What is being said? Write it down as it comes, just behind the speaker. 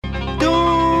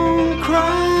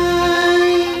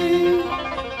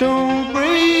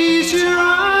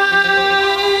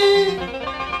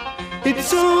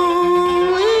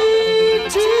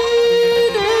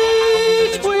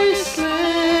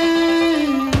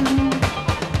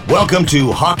Welcome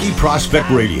to Hockey Prospect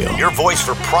Radio, your voice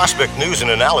for prospect news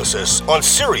and analysis on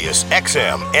Sirius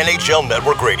XM NHL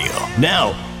Network Radio.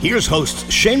 Now, here's hosts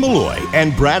Shane Malloy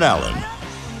and Brad Allen.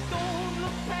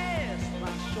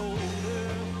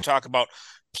 Talk about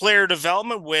player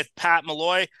development with Pat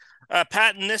Malloy.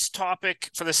 Pat, and this topic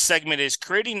for this segment is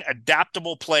creating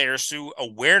adaptable players through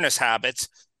awareness habits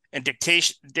and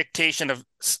dictation of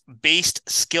based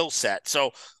skill set.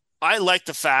 So I like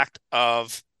the fact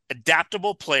of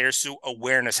adaptable players through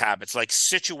awareness habits, like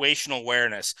situational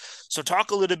awareness. So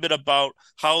talk a little bit about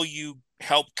how you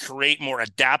help create more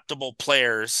adaptable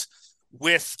players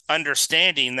with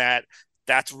understanding that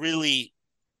that's really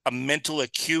a mental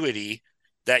acuity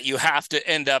that you have to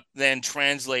end up then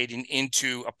translating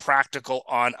into a practical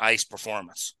on-ice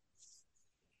performance.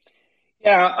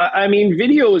 Yeah, I mean,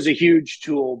 video is a huge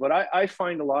tool, but I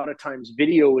find a lot of times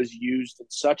video is used in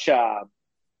such a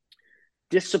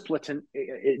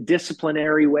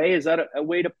disciplinary way. Is that a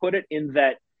way to put it? In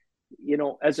that, you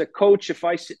know, as a coach, if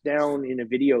I sit down in a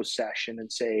video session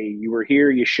and say, you were here,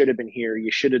 you should have been here,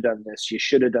 you should have done this, you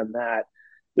should have done that,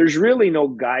 there's really no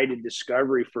guided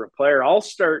discovery for a player. I'll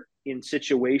start in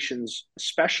situations,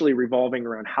 especially revolving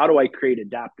around how do I create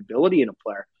adaptability in a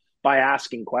player, by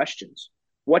asking questions.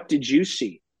 What did you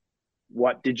see?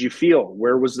 What did you feel?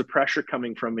 Where was the pressure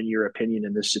coming from, in your opinion,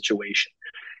 in this situation?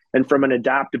 And from an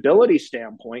adaptability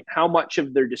standpoint, how much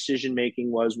of their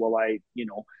decision-making was, well, I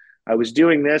was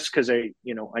doing this because I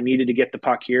needed to get the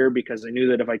puck here because I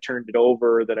knew that if I turned it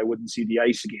over that I wouldn't see the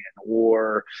ice again.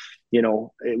 Or,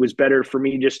 it was better for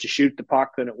me just to shoot the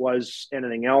puck than it was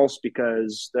anything else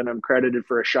because then I'm credited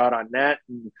for a shot on net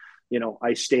and,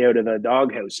 I stay out of the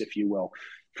doghouse, if you will.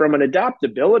 From an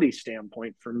adaptability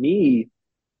standpoint, for me,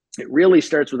 it really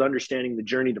starts with understanding the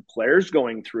journey the player's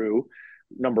going through,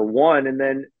 number one. And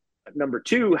then number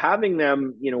two, having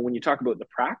them, when you talk about the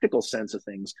practical sense of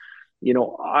things,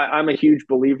 I'm a huge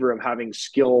believer of having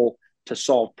skill to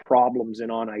solve problems in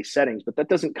on-ice settings, but that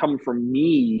doesn't come from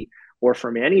me or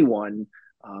from anyone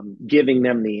giving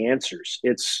them the answers.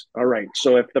 It's all right.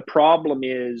 So if the problem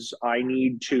is I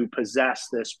need to possess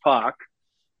this puck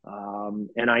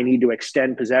and I need to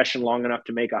extend possession long enough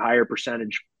to make a higher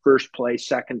percentage first play,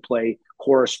 second play,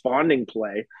 corresponding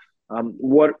play,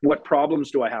 what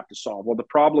problems do I have to solve? Well, the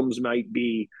problems might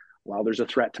be, well, there's a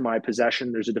threat to my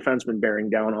possession. There's a defenseman bearing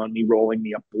down on me, rolling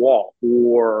me up the wall,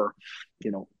 or,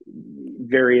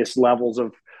 various levels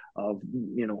of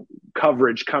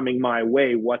coverage coming my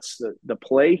way. What's the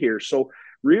play here? So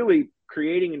really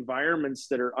creating environments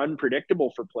that are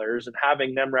unpredictable for players and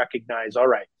having them recognize, all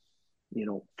right,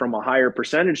 from a higher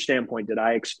percentage standpoint, did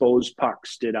I expose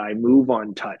pucks? Did I move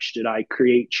on touch? Did I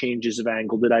create changes of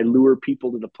angle? Did I lure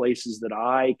people to the places that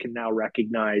I can now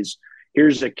recognize?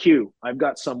 Here's a cue. I've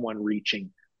got someone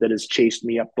reaching that has chased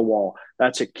me up the wall.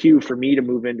 That's a cue for me to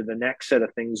move into the next set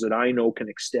of things that I know can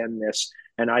extend this.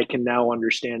 And I can now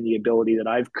understand the ability that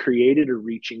I've created a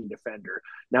reaching defender.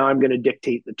 Now I'm going to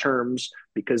dictate the terms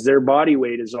because their body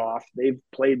weight is off. They've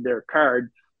played their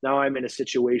card. Now I'm in a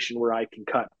situation where I can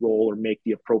cut, roll, or make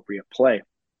the appropriate play.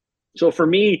 So for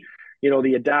me,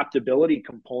 the adaptability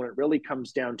component really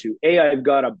comes down to, I've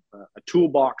got a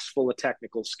toolbox full of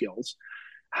technical skills.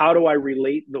 How do I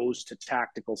relate those to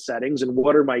tactical settings? And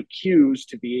what are my cues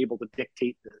to be able to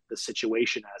dictate the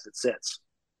situation as it sits?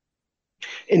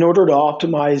 In order to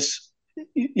optimize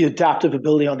the adaptive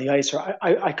ability on the ice,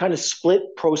 I kind of split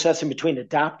processing between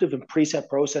adaptive and preset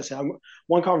processing.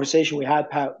 One conversation we had,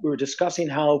 Pat, we were discussing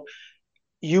how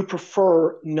you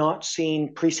prefer not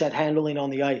seeing preset handling on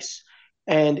the ice.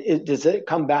 And does it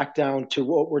come back down to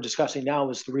what we're discussing now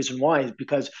is the reason why? Is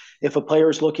because if a player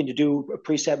is looking to do a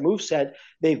preset move set,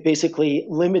 they've basically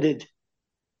limited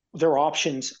their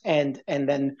options and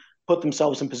then put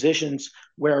themselves in positions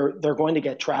where they're going to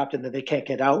get trapped and that they can't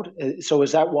get out. So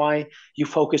is that why you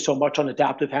focus so much on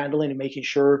adaptive handling and making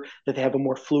sure that they have a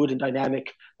more fluid and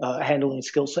dynamic handling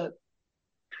skill set?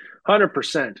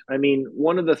 100%. I mean,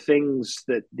 one of the things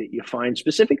that you find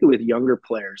specifically with younger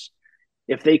players,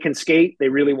 if they can skate, they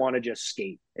really want to just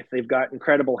skate. If they've got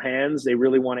incredible hands, they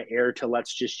really want to err to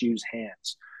let's just use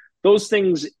hands. Those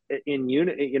things in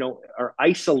unit, are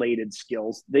isolated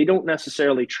skills. They don't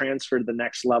necessarily transfer to the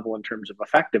next level in terms of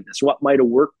effectiveness. What might have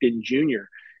worked in junior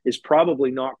is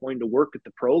probably not going to work at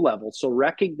the pro level. So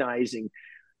recognizing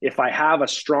if I have a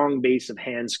strong base of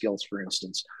hand skills, for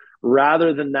instance,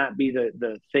 rather than that be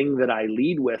the thing that I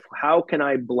lead with, how can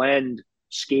I blend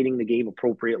skating the game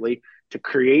appropriately to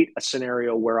create a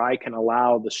scenario where I can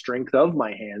allow the strength of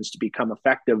my hands to become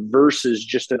effective versus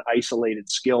just an isolated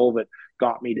skill that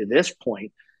got me to this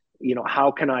point?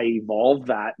 How can I evolve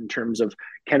that in terms of,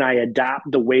 can I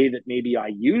adapt the way that maybe I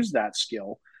use that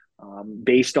skill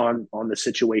based on the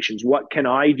situations. What can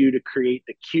I do to create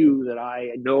the cue that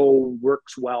I know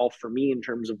works well for me in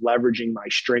terms of leveraging my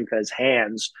strength as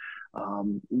hands,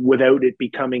 without it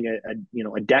becoming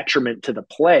a detriment to the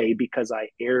play, because I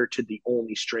err to the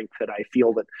only strength that I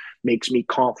feel that makes me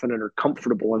confident or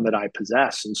comfortable and that I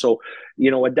possess. And so,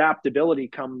 adaptability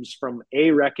comes from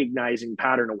recognizing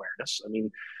pattern awareness. I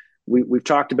mean, we've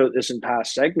talked about this in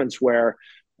past segments where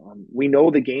we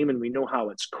know the game and we know how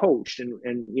it's coached.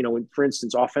 And for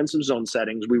instance, offensive zone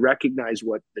settings, we recognize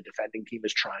what the defending team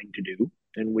is trying to do,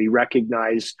 and we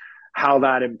recognize how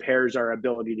that impairs our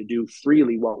ability to do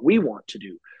freely what we want to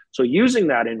do. So using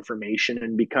that information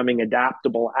and becoming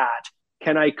adaptable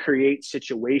can I create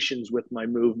situations with my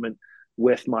movement,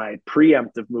 with my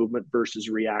preemptive movement versus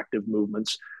reactive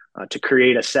movements, to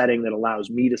create a setting that allows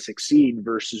me to succeed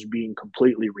versus being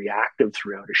completely reactive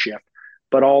throughout a shift.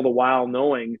 But all the while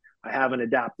knowing I have an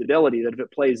adaptability that if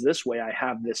it plays this way, I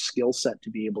have this skill set to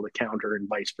be able to counter and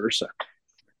vice versa.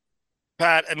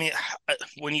 Pat, I mean,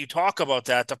 when you talk about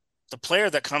that, the player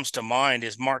that comes to mind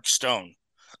is Mark Stone,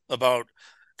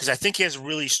 because I think he has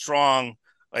really strong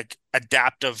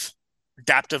adaptive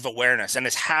awareness, and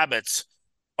his habits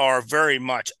are very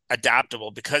much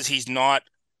adaptable because he's not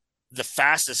the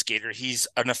fastest skater. He's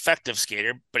an effective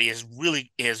skater, but he has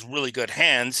really good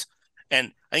hands.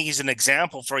 And I think he's an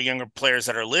example for younger players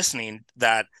that are listening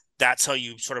that's how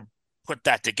you sort of put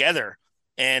that together.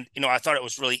 And, I thought it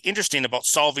was really interesting about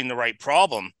solving the right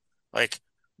problem. Like,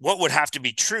 what would have to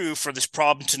be true for this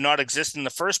problem to not exist in the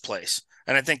first place?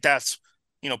 And I think that's,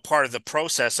 part of the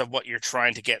process of what you're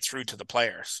trying to get through to the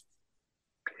players.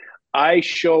 I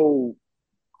show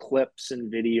clips and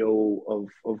video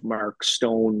of Mark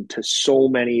Stone to so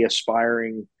many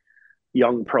aspiring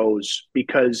young pros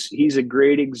because he's a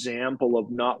great example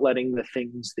of not letting the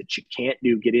things that you can't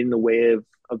do get in the way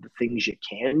of the things you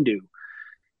can do.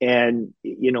 And,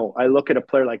 I look at a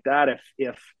player like that.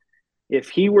 If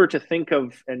he were to think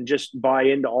of and just buy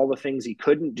into all the things he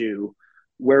couldn't do,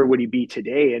 where would he be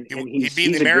today? And he's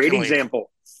a great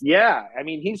example. Yeah. I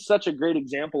mean, he's such a great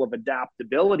example of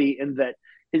adaptability in that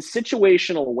his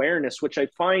situational awareness, which I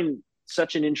find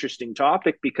such an interesting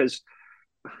topic because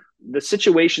the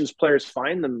situations players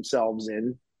find themselves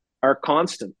in are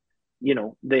constant.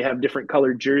 They have different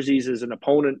colored jerseys as an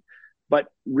opponent, but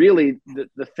really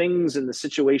the things and the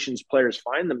situations players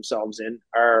find themselves in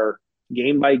are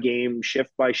game by game,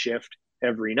 shift by shift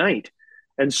every night.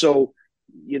 And so,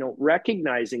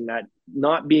 recognizing that,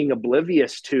 not being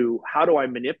oblivious to how do I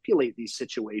manipulate these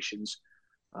situations,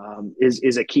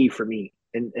 is a key for me,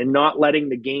 and not letting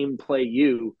the game play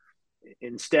you,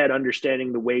 instead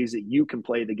understanding the ways that you can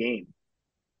play the game.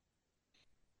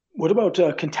 What about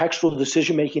contextual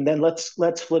decision making? Then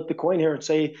let's flip the coin here and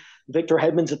say Victor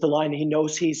Hedman's at the line. He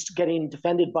knows he's getting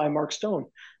defended by Mark Stone.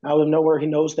 Out of nowhere, he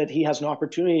knows that he has an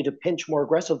opportunity to pinch more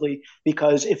aggressively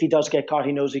because if he does get caught,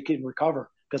 he knows he can recover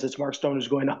because it's Mark Stone who's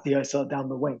going up the ice down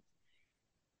the wing.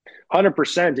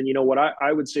 100%. And what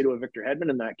I would say to a Victor Hedman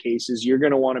in that case is you're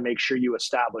going to want to make sure you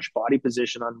establish body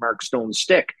position on Mark Stone's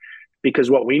stick, because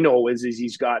what we know is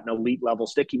he's got an elite level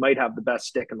stick. He might have the best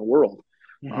stick in the world.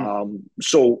 Mm-hmm.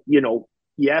 So,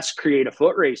 yes, create a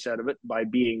foot race out of it by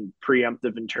being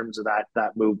preemptive in terms of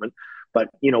that movement. But,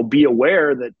 be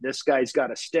aware that this guy's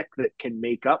got a stick that can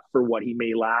make up for what he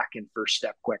may lack in first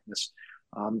step quickness.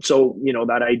 So,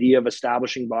 that idea of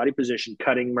establishing body position,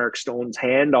 cutting Mark Stone's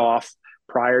hand off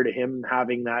prior to him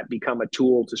having that become a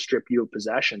tool to strip you of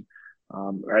possession,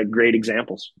 are great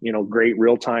examples, great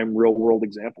real-time, real-world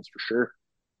examples for sure.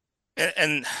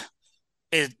 And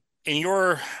in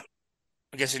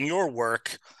your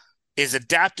work, is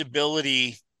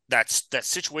adaptability, that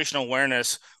situational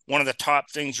awareness, one of the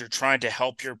top things you're trying to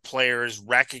help your players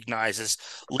recognize is,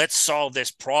 let's solve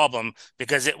this problem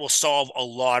because it will solve a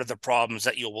lot of the problems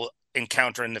that you will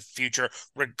encounter in the future,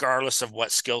 regardless of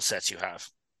what skill sets you have?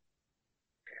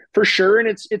 For sure. And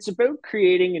it's about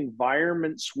creating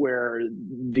environments where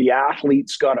the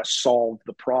athlete's got to solve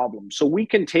the problem. So we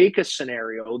can take a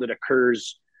scenario that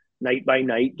occurs night by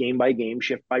night, game by game,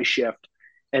 shift by shift,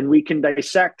 and we can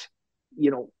dissect,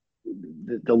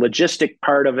 the logistic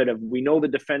part of it. We know the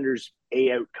defender's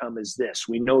A outcome is this.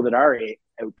 We know that our A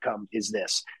outcome is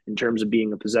this in terms of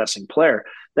being a possessing player.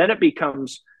 Then it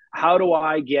becomes, how do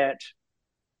I get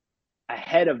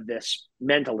ahead of this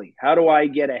mentally? How do I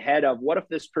get ahead of, what if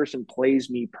this person plays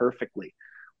me perfectly?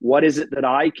 What is it that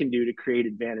I can do to create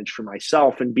advantage for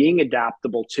myself? And being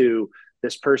adaptable to,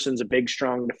 this person's a big,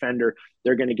 strong defender.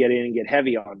 They're going to get in and get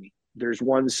heavy on me. There's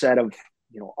one set of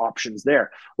options there.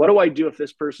 What do I do if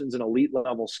this person's an elite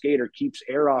level skater, keeps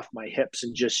air off my hips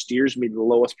and just steers me to the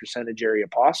lowest percentage area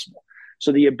possible?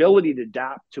 So the ability to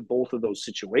adapt to both of those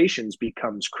situations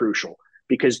becomes crucial,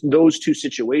 because those two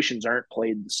situations aren't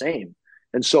played the same.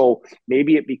 And so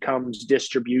maybe it becomes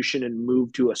distribution and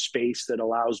move to a space that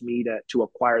allows me to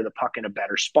acquire the puck in a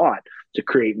better spot, to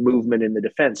create movement in the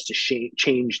defense, to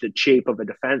change the shape of a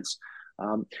defense.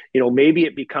 Maybe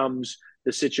it becomes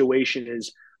the situation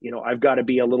is, I've got to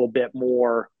be a little bit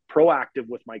more proactive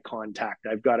with my contact.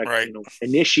 I've got to,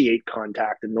 initiate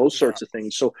contact and those sorts of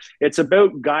things. So it's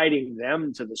about guiding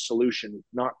them to the solution,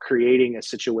 not creating a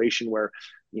situation where,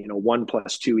 1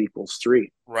 + 2 =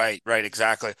 3. Right,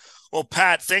 exactly. Well,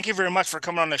 Pat, thank you very much for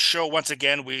coming on the show once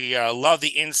again. We love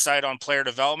the insight on player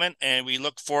development, and we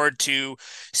look forward to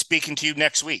speaking to you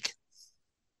next week.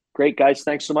 Great, guys.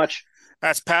 Thanks so much.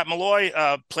 That's Pat Malloy,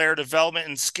 player development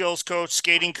and skills coach,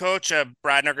 skating coach.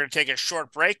 Brad and I are going to take a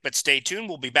short break, but stay tuned.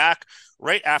 We'll be back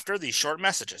right after these short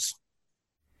messages.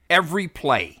 Every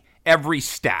play, every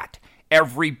stat,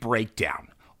 every breakdown.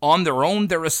 On their own,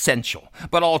 they're essential,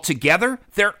 but altogether,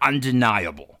 they're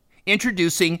undeniable.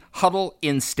 Introducing Huddle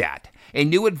Instat, a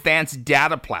new advanced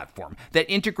data platform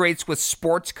that integrates with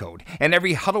Sports Code and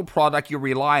every Huddle product you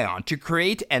rely on to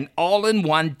create an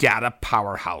all-in-one data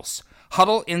powerhouse.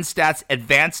 Huddle Instat's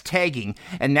advanced tagging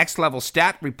and next-level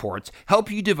stat reports help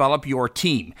you develop your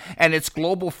team, and its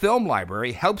global film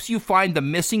library helps you find the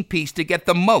missing piece to get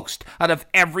the most out of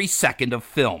every second of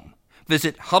film.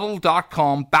 Visit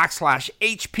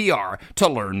huddle.com/HPR to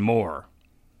learn more.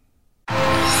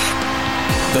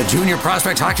 The Junior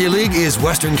Prospect Hockey League is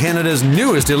Western Canada's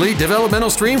newest elite developmental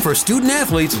stream for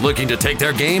student-athletes looking to take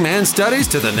their game and studies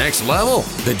to the next level.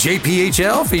 The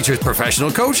JPHL features professional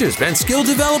coaches and skill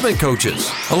development coaches,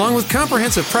 along with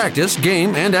comprehensive practice,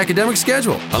 game, and academic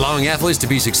schedule, allowing athletes to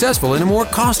be successful in a more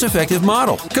cost-effective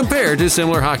model compared to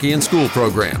similar hockey and school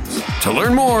programs. To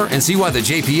learn more and see why the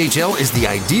JPHL is the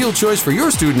ideal choice for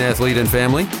your student-athlete and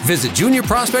family, visit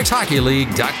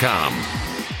juniorprospectshockeyleague.com.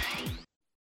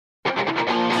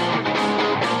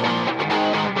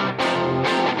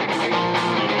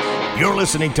 You're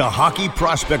listening to Hockey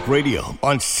Prospect Radio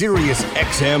on Sirius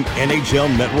XM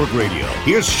NHL Network Radio.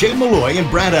 Here's Shane Malloy and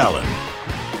Brad Allen.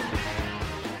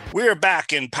 We are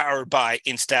back and powered by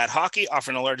Instat Hockey,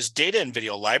 offering the largest data and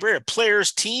video library of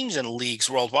players, teams, and leagues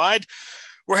worldwide.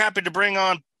 We're happy to bring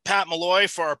on Pat Malloy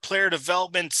for our player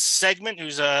development segment,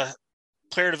 who's a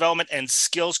player development and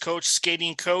skills coach,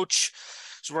 skating coach.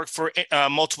 He's worked for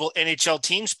multiple NHL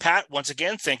teams. Pat, once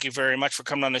again, thank you very much for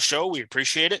coming on the show. We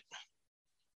appreciate it.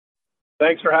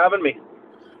 Thanks for having me.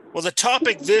 Well, the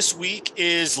topic this week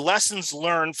is lessons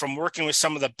learned from working with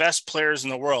some of the best players in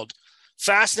the world.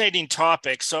 Fascinating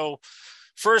topic. So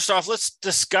first off, let's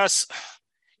discuss,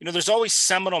 there's always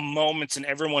seminal moments in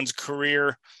everyone's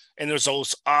career, and there's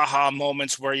those aha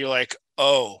moments where you're like,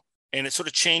 oh, and it sort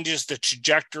of changes the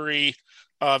trajectory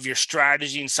of your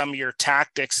strategy and some of your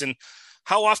tactics. And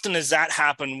how often does that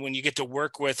happen when you get to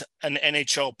work with an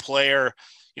NHL player,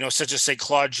 such as say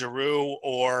Claude Giroux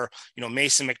or,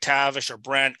 Mason McTavish or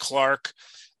Brant Clark,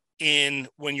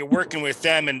 when you're working with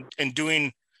them and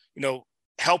doing,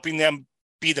 helping them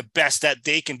be the best that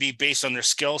they can be based on their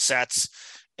skill sets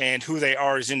and who they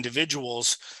are as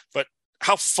individuals. But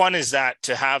how fun is that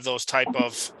to have those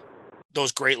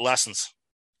great lessons?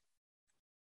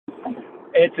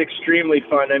 It's extremely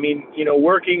fun. I mean,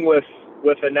 working with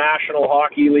a National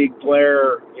Hockey League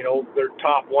player, they're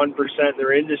top 1% in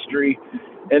their industry.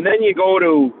 And then you go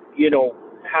to,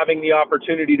 having the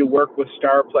opportunity to work with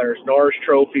star players, Norris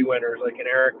Trophy winners like an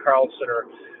Erik Karlsson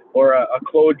or a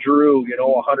Claude Giroux, a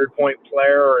 100-point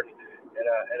player and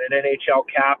an NHL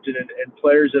captain and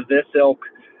players of this ilk.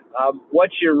 What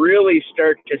you really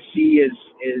start to see is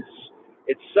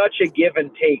it's such a give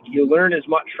and take. You learn as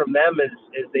much from them as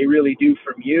they really do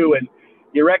from you, and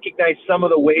you recognize some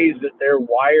of the ways that they're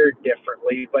wired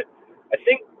differently. But I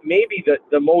think maybe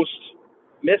the most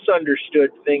misunderstood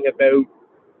thing about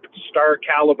star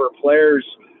caliber players,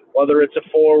 whether it's a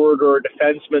forward or a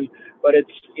defenseman, but it's,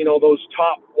 those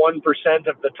top 1%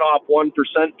 of the top 1%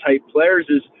 type players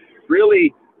is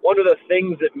really one of the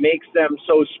things that makes them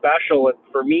so special. And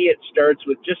for me, it starts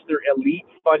with just their elite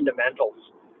fundamentals.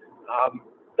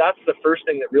 That's the first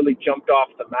thing that really jumped off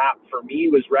the map for me,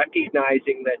 was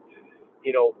recognizing that,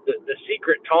 the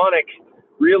secret tonic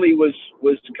really was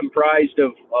comprised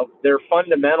of their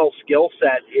fundamental skill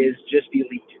set is just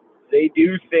elite. They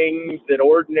do things that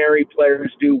ordinary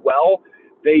players do well.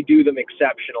 They do them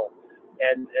exceptional.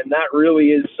 And that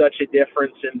really is such a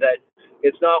difference in that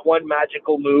it's not one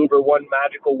magical move or one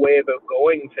magical way about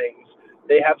going things.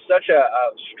 They have such a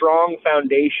strong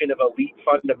foundation of elite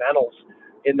fundamentals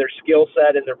in their skill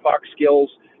set, in their puck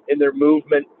skills, in their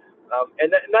movement,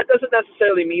 And that doesn't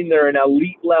necessarily mean they're an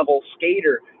elite level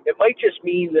skater. It might just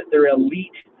mean that they're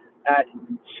elite at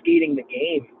skating the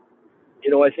game.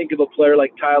 I think of a player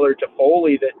like Tyler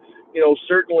Toffoli that,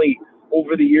 certainly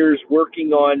over the years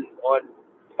working on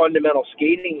fundamental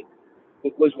skating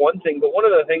was one thing, but one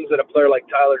of the things that a player like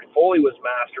Tyler Toffoli was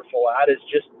masterful at is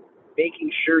just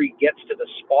making sure he gets to the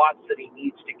spots that he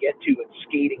needs to get to and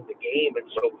skating the game. And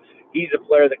so he's a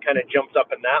player that kind of jumps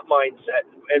up in that mindset.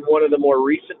 And one of the more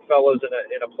recent fellows in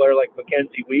a player like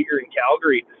Mackenzie Weegar in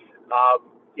Calgary,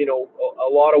 a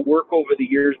lot of work over the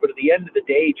years, but at the end of the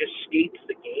day, just skates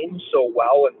the game so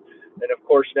well. And of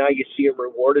course, now you see him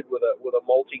rewarded with a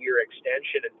multi-year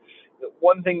extension. And the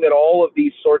one thing that all of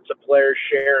these sorts of players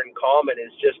share in common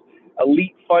is just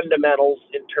elite fundamentals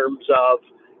in terms of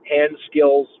hand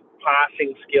skills,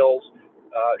 passing skills,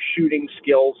 shooting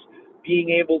skills, being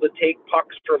able to take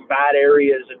pucks from bad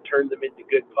areas and turn them into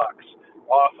good pucks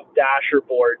off of dasher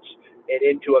boards and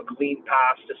into a clean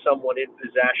pass to someone in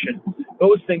possession.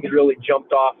 Those things really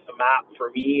jumped off the map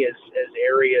for me as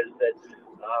areas that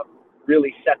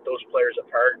really set those players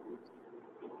apart.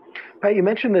 Pat, you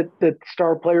mentioned that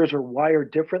star players are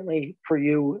wired differently for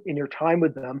you in your time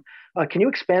with them. Can you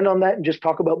expand on that and just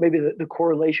talk about maybe the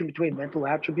correlation between mental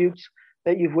attributes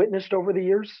that you've witnessed over the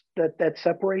years that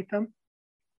separate them?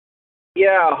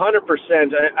 Yeah, 100%.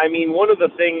 I mean, one of the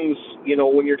things,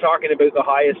 when you're talking about the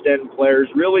highest end players,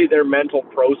 really their mental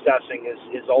processing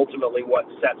is ultimately what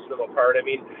sets them apart. I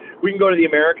mean, we can go to the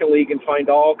American League and find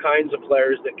all kinds of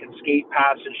players that can skate,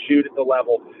 pass, and shoot at the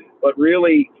level. But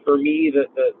really, for me, the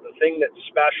thing that's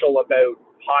special about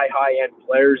high end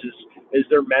players is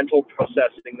their mental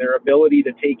processing, their ability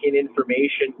to take in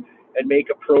information and make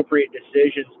appropriate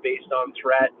decisions based on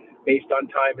threat, based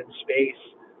on time and space.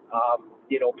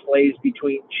 Plays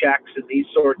between checks and these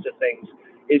sorts of things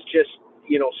is just,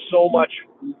 so much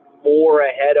more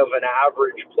ahead of an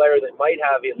average player that might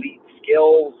have elite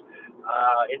skills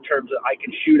in terms of I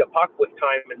can shoot a puck with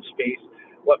time and space.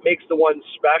 What makes the ones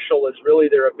special is really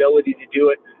their ability to do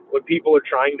it when people are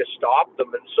trying to stop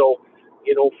them. And so,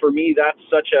 for me, that's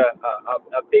such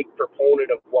a big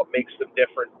proponent of what makes them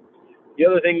different. The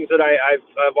other things that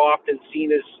I've often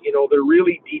seen is, they're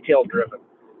really detail driven.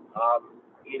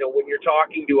 When you're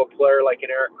talking to a player like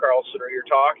an Erik Karlsson or you're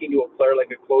talking to a player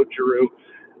like a Claude Giroux,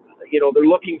 they're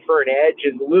looking for an edge,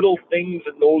 and little things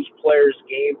in those players'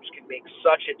 games can make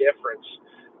such a difference.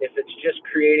 If it's just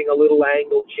creating a little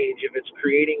angle change, if it's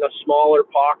creating a smaller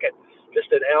pocket,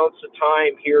 just an ounce of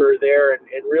time here or there,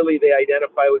 and really they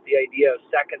identify with the idea of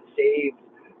second saves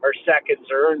or seconds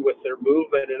earned with their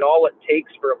movement, and all it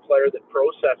takes for a player that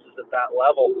processes at that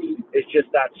level is just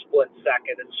that split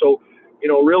second. And so,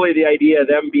 really the idea of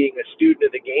them being a student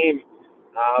of the game,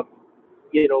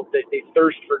 they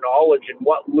thirst for knowledge and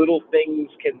what little things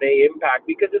can they impact,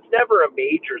 because it's never a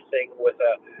major thing with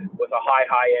a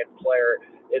high end player.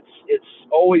 It's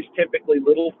always typically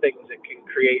little things that can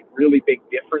create really big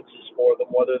differences for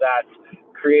them, whether that's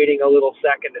creating a little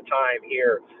second of time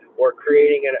here or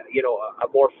creating a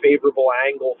more favorable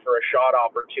angle for a shot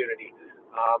opportunity.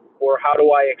 Or how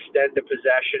do I extend a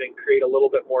possession and create a little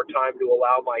bit more time to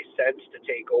allow my sense to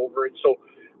take over? And so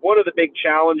one of the big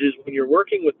challenges when you're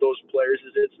working with those players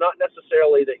is it's not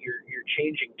necessarily that you're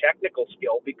changing technical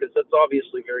skill, because that's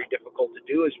obviously very difficult to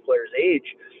do as players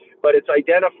age, but it's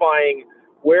identifying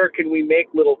where can we make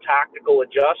little tactical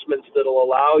adjustments that'll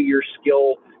allow your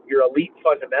skill, your elite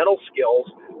fundamental skills,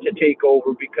 to take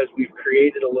over because we've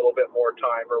created a little bit more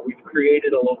time, or we've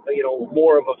created a little,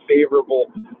 more of a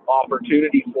favorable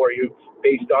opportunity for you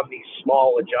based on these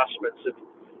small adjustments. And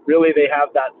really they have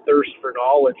that thirst for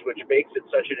knowledge, which makes it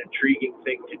such an intriguing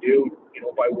thing to do,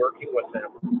 by working with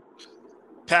them.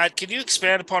 Pat, could you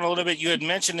expand upon a little bit? You had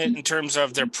mentioned it in terms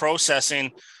of their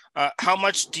processing. How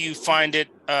much do you find it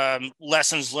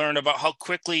lessons learned about how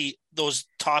quickly those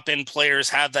top end players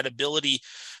have that ability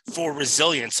for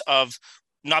resilience of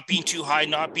not being too high,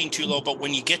 not being too low, but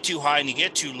when you get too high and you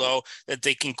get too low, that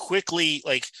they can quickly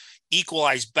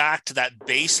equalize back to that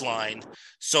baseline,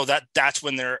 so that's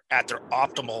when they're at their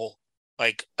optimal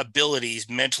abilities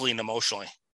mentally and emotionally?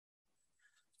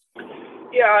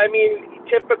 Yeah, I mean,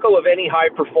 typical of any high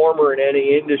performer in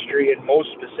any industry, and most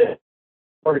specific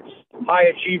sports, high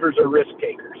achievers are risk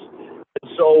takers.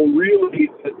 So really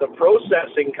the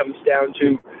processing comes down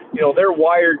to, they're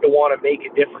wired to want to make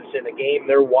a difference in a game.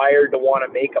 They're wired to want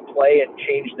to make a play and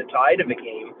change the tide of a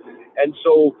game. And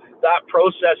so that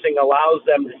processing allows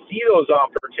them to see those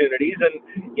opportunities. And,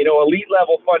 elite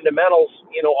level fundamentals,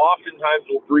 oftentimes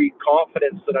will breed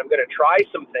confidence that I'm going to try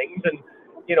some things. And,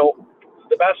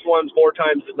 the best ones more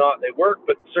times than not, they work.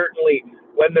 But certainly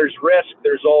when there's risk,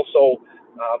 there's also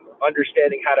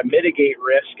understanding how to mitigate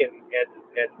risk and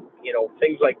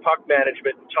things like puck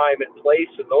management and time and place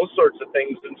and those sorts of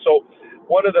things. And so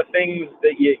one of the things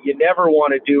that you never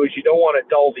want to do is you don't want to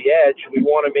dull the edge. We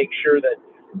want to make sure that,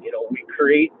 we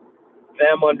create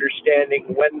them understanding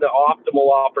when the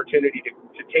optimal opportunity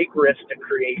to take risk to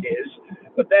create is.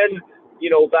 But then,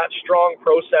 that strong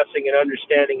processing and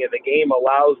understanding of the game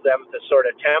allows them to sort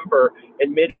of temper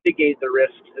and mitigate the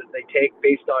risks that they take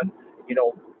based on,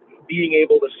 being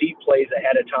able to see plays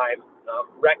ahead of time,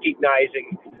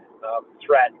 recognizing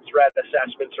threat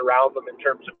assessments around them in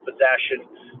terms of possession,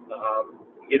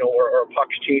 or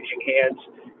pucks changing hands.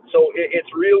 So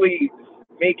it's really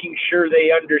making sure they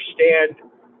understand,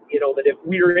 that if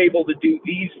we're able to do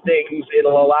these things,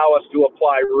 it'll allow us to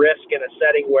apply risk in a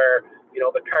setting where,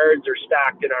 the cards are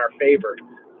stacked in our favor.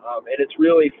 And it's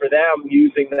really for them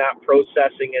using that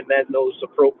processing and then those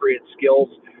appropriate skills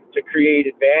to create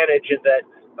advantage, and that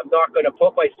I'm not going to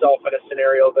put myself in a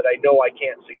scenario that I know I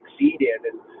can't succeed in.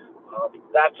 And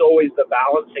that's always the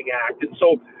balancing act. And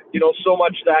so, so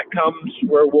much that comes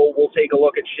where we'll take a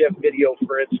look at shift video,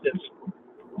 for instance,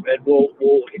 and we'll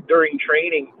during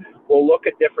training, we'll look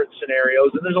at different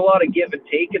scenarios, and there's a lot of give and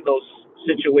take in those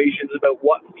situations about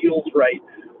what feels right,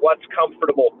 what's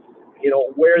comfortable,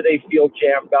 where they feel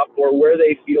jammed up or where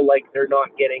they feel like they're not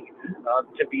getting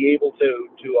to be able to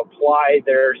apply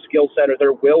their skill set or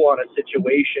their will on a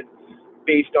situation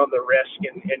based on the risk.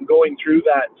 And going through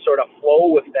that sort of flow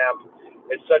with them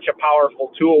is such a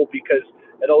powerful tool, because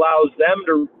it allows them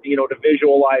to, to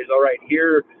visualize, all right,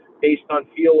 here based on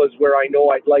feel is where I know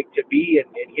I'd like to be, and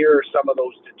here are some of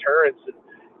those deterrents. And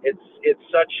it's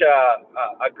such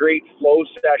a great flow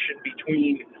session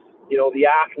between, the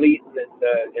athlete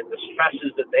and the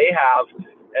stresses that they have,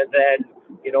 and then,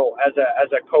 as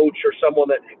a coach or someone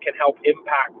that can help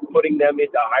impact putting them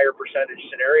into higher percentage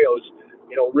scenarios,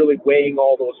 really weighing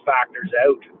all those factors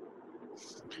out.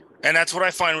 And that's what I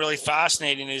find really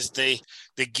fascinating is the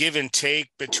give and take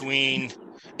between,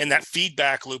 and that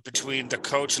feedback loop between the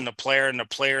coach and the player and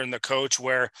the coach,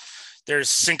 where there's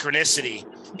synchronicity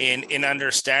in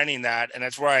understanding that. And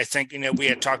that's where I think, we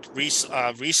had talked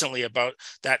recently about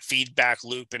that feedback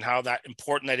loop and how that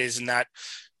important that is in that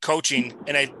coaching.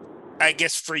 And I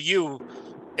guess for you,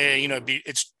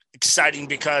 it's exciting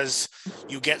because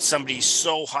you get somebody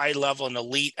so high level and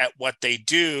elite at what they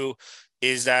do,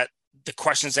 is that the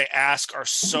questions they ask are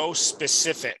so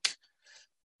specific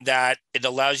that it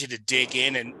allows you to dig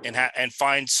in and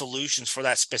find solutions for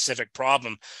that specific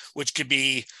problem, which could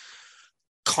be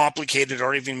complicated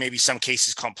or even maybe some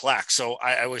cases complex. So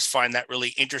I always find that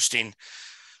really interesting.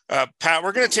 Pat,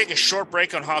 we're going to take a short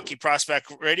break on Hockey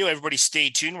Prospect Radio. Everybody stay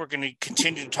tuned. We're going to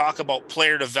continue to talk about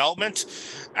player development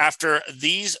after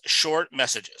these short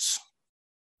messages.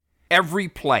 Every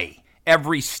play,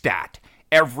 every stat,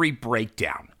 every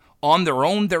breakdown. On their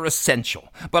own, they're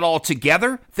essential, but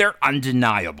altogether, they're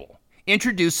undeniable.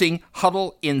 Introducing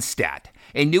Huddle Instat,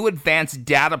 a new advanced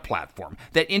data platform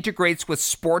that integrates with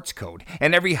Sports Code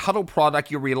and every Huddle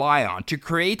product you rely on to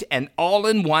create an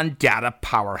all-in-one data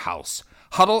powerhouse.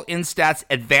 Huddle Instat's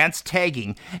advanced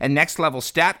tagging and next-level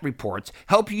stat reports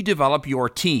help you develop your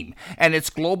team, and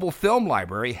its global film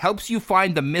library helps you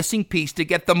find the missing piece to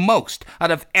get the most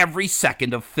out of every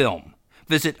second of film.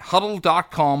 Visit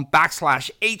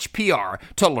huddle.com/HPR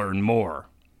to learn more.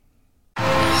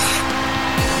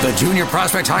 The Junior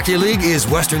Prospect Hockey League is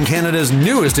Western Canada's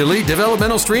newest elite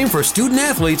developmental stream for student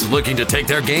athletes looking to take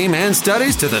their game and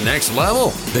studies to the next level.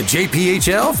 The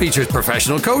JPHL features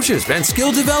professional coaches and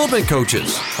skill development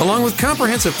coaches, along with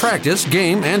comprehensive practice,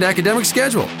 game, and academic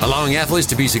schedule, allowing athletes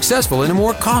to be successful in a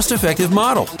more cost-effective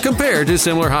model compared to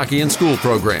similar hockey and school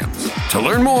programs. To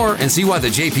learn more and see why the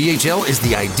JPHL is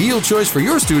the ideal choice for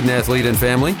your student athlete and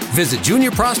family, visit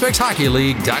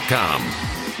juniorprospectshockeyleague.com.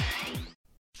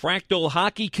 Fractal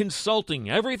Hockey Consulting.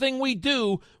 Everything we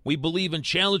do, we believe in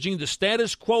challenging the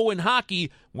status quo in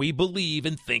hockey. We believe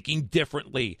in thinking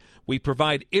differently. We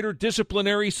provide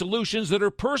interdisciplinary solutions that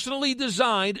are personally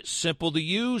designed, simple to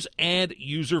use, and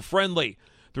user-friendly.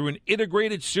 Through an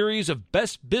integrated series of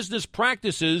best business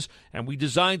practices, and we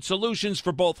design solutions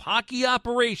for both hockey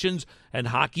operations and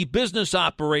hockey business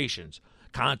operations.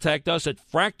 Contact us at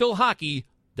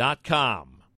fractalhockey.com.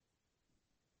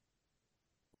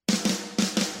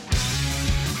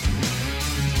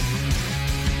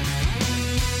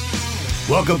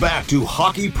 Welcome back to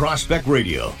Hockey Prospect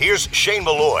Radio. Here's Shane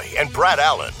Malloy and Brad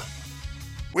Allen.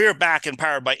 We are back and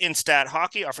powered by Instat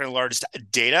Hockey, offering the largest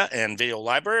data and video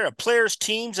library of players,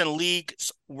 teams, and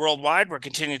leagues worldwide. We're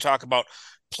continuing to talk about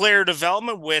player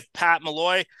development with Pat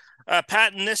Malloy.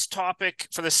 Pat, and this topic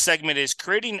for this segment is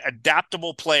creating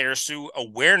adaptable players through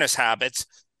awareness habits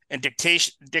and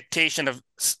dictation of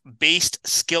based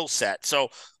skill set. So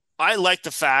I like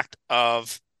the fact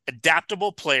of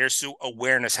adaptable players through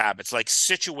awareness habits, like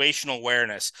situational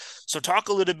awareness. So talk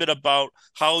a little bit about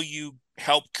how you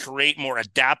help create more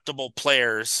adaptable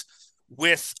players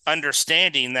with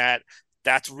understanding that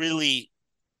that's really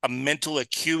a mental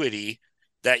acuity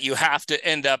that you have to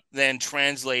end up then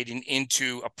translating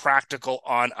into a practical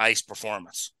on ice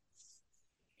performance.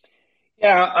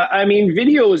 Yeah, I mean,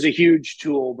 video is a huge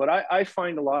tool, but I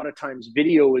find a lot of times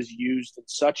video is used in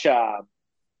such a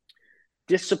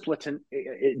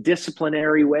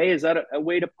disciplinary way. Is that a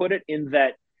way to put it? In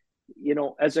that,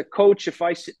 as a coach, if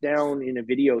I sit down in a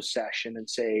video session and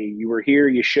say, you were here,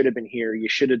 you should have been here, you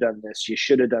should have done this, you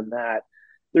should have done that,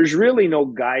 there's really no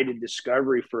guided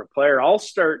discovery for a player. I'll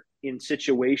start in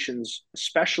situations,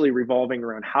 especially revolving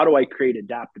around how do I create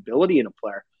adaptability in a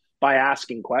player, by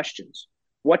asking questions.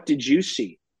 What did you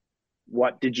see?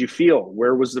 What did you feel?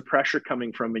 Where was the pressure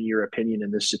coming from, in your opinion,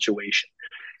 in this situation?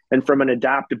 And from an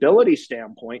adaptability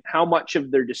standpoint, how much of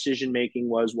their decision making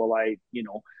was, well, I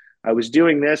was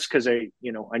doing this because I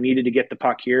needed to get the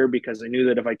puck here because I knew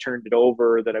that if I turned it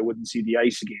over that I wouldn't see the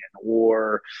ice again,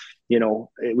 or,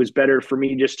 it was better for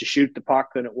me just to shoot the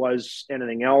puck than it was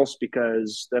anything else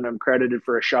because then I'm credited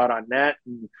for a shot on net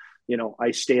and,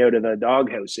 I stay out of the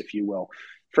doghouse, if you will.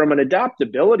 From an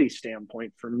adaptability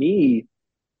standpoint, for me,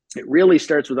 it really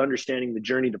starts with understanding the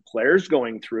journey the player's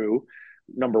going through,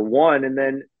 number one, and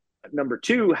then number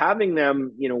two, having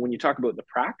them, when you talk about the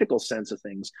practical sense of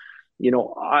things,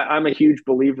 I'm a huge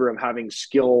believer of having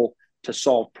skill to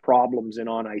solve problems in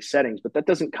on-ice settings, but that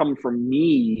doesn't come from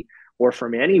me or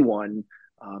from anyone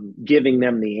giving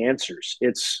them the answers.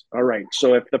 It's all right.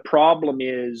 So if the problem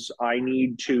is I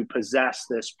need to possess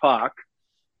this puck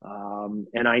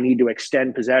and I need to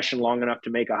extend possession long enough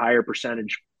to make a higher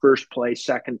percentage first play,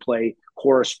 second play,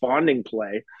 corresponding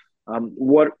play,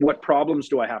 what problems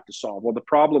do I have to solve? Well, the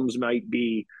problems might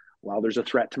be, well, there's a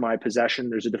threat to my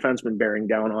possession. There's a defenseman bearing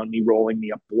down on me, rolling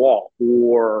me up the wall,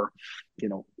 or,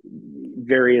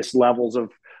 various levels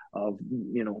of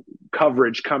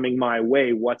coverage coming my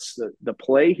way. What's the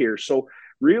play here? So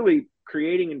really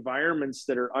creating environments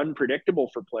that are unpredictable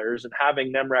for players and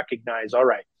having them recognize, all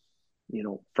right,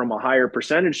 from a higher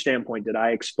percentage standpoint, did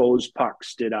I expose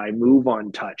pucks? Did I move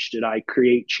on touch? Did I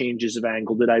create changes of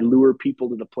angle? Did I lure people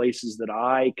to the places that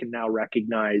I can now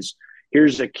recognize?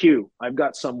 Here's a cue. I've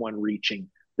got someone reaching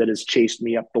that has chased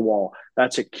me up the wall.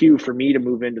 That's a cue for me to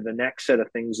move into the next set of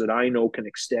things that I know can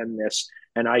extend this.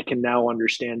 And I can now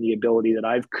understand the ability that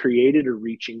I've created a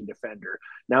reaching defender.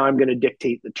 Now I'm going to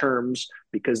dictate the terms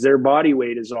because their body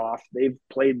weight is off. They've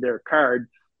played their card.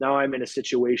 Now I'm in a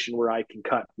situation where I can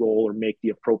cut, roll, or make the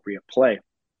appropriate play.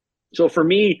 So for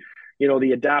me,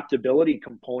 the adaptability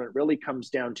component really comes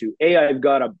down to, I've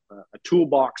got a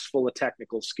toolbox full of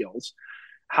technical skills.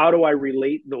 How do I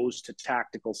relate those to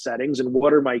tactical settings? And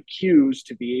what are my cues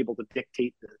to be able to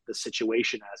dictate the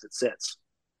situation as it sits?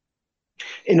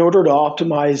 In order to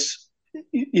optimize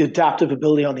adaptive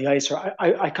ability on the ice, or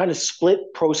I kind of split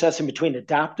processing between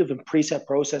adaptive and preset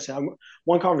processing.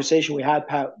 One conversation we had,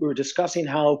 Pat, we were discussing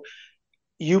how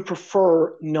you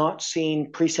prefer not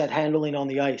seeing preset handling on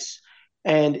the ice.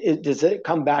 And does it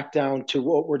come back down to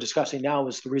what we're discussing now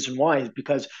is the reason why is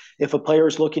because if a player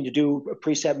is looking to do a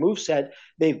preset move set,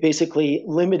 they've basically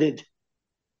limited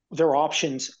their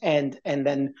options and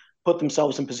then put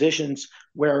themselves in positions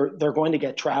where they're going to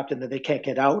get trapped and that they can't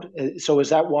get out. So is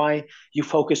that why you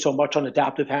focus so much on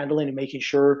adaptive handling and making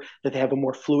sure that they have a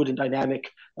more fluid and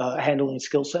dynamic handling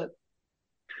skill set?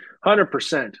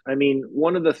 100%. I mean,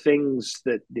 one of the things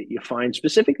that you find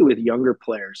specifically with younger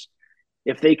players,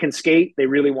 if they can skate, they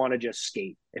really want to just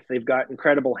skate. If they've got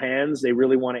incredible hands, they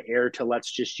really want to err to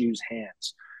let's just use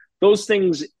hands. Those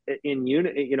things in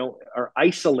unit, are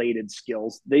isolated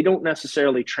skills. They don't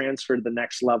necessarily transfer to the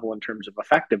next level in terms of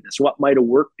effectiveness. What might have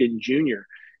worked in junior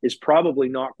is probably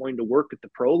not going to work at the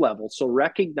pro level. So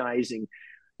recognizing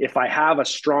if I have a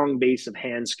strong base of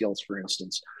hand skills, for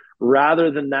instance, rather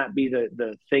than that be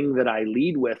the thing that I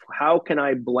lead with, how can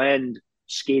I blend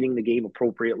skating the game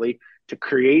appropriately to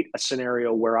create a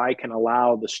scenario where I can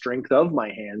allow the strength of my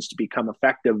hands to become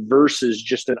effective versus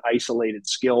just an isolated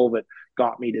skill that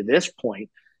got me to this point?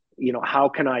 How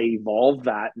can I evolve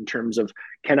that in terms of,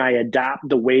 can I adapt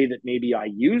the way that maybe I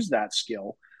use that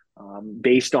skill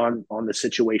based on the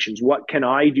situations? What can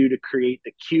I do to create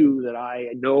the cue that I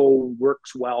know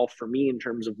works well for me in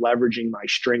terms of leveraging my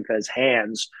strength as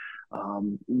hands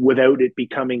without it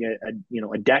becoming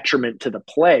a detriment to the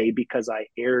play, because I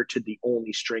err to the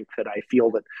only strength that I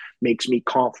feel that makes me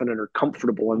confident or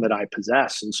comfortable and that I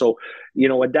possess. And so,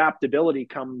 adaptability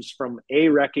comes from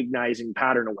recognizing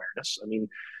pattern awareness. I mean,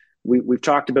 we've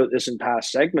talked about this in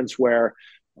past segments where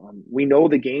we know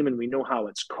the game and we know how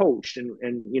it's coached.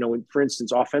 And for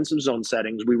instance, offensive zone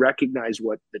settings, we recognize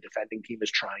what the defending team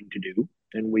is trying to do,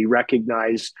 and we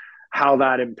recognize how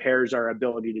that impairs our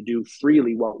ability to do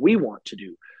freely what we want to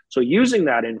do. So using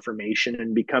that information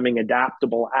and becoming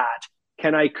adaptable at,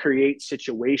 can I create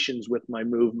situations with my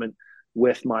movement,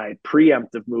 with my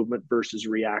preemptive movement versus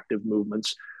reactive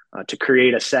movements, to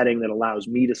create a setting that allows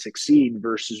me to succeed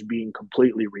versus being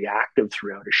completely reactive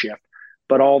throughout a shift.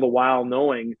 But all the while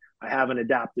knowing I have an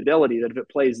adaptability that if it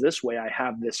plays this way, I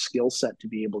have this skill set to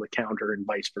be able to counter and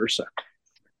vice versa.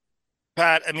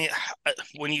 Pat, I mean,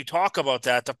 when you talk about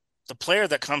that, the player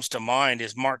that comes to mind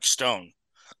is Mark Stone,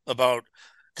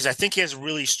 because I think he has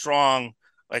really strong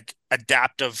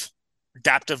adaptive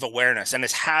awareness, and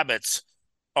his habits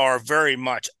are very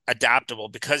much adaptable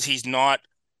because he's not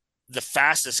the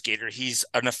fastest skater. He's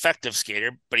an effective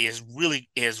skater, but he has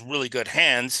really good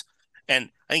hands. And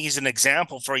I think he's an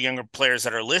example for younger players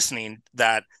that are listening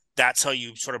that's how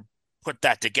you sort of put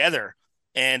that together.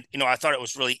 And, I thought it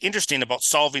was really interesting about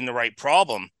solving the right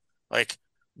problem. Like,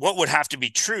 what would have to be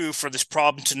true for this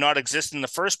problem to not exist in the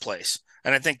first place?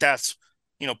 And I think that's,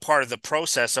 part of the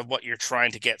process of what you're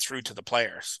trying to get through to the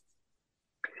players.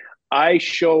 I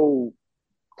show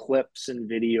clips and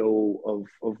video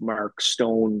of Mark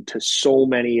Stone to so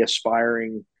many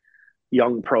aspiring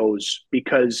young pros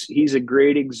because he's a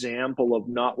great example of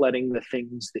not letting the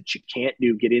things that you can't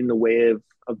do get in the way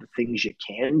of the things you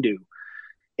can do.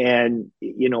 And,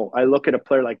 I look at a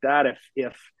player like that.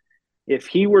 If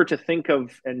he were to think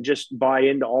of and just buy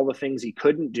into all the things he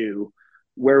couldn't do,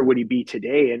 where would he be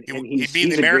today? And he's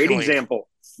a great example.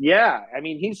 Yeah. I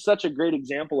mean, he's such a great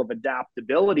example of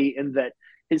adaptability in that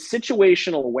his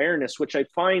situational awareness, which I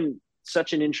find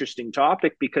such an interesting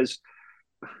topic because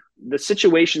the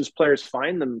situations players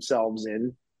find themselves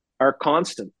in are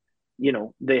constant.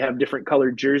 They have different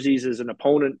colored jerseys as an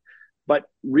opponent, but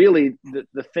really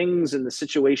the things and the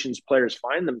situations players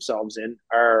find themselves in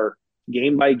are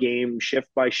game by game, shift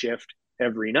by shift,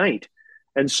 every night.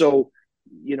 And so,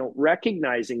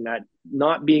 recognizing that,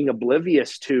 not being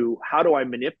oblivious to how do I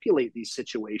manipulate these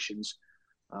situations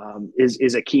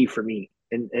is a key for me,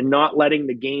 and not letting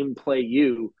the game play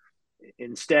you,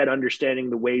 instead understanding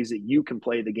the ways that you can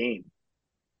play the game.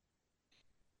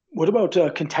 What about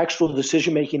contextual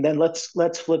decision making? Then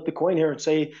let's flip the coin here and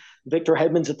say Victor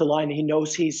Hedman's at the line. And he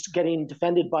knows he's getting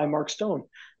defended by Mark Stone.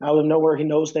 Out of nowhere, he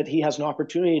knows that he has an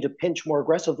opportunity to pinch more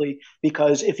aggressively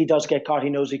because if he does get caught, he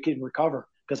knows he can recover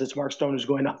because it's Mark Stone who's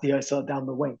going up the ice down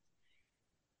the wing.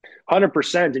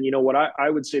 100%. And what I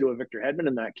would say to a Victor Hedman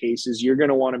in that case is you're going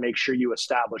to want to make sure you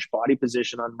establish body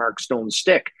position on Mark Stone's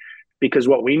stick, because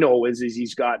what we know is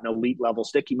he's got an elite level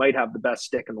stick. He might have the best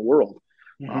stick in the world.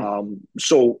 Mm-hmm.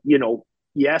 So,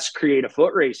 yes, create a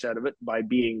foot race out of it by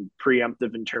being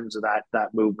preemptive in terms of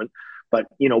that movement. But,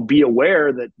 be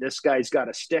aware that this guy's got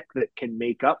a stick that can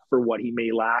make up for what he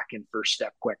may lack in first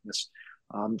step quickness.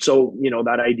 So,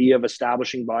 that idea of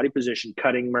establishing body position,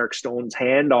 cutting Mark Stone's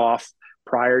hand off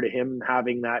prior to him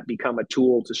having that become a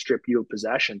tool to strip you of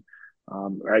possession,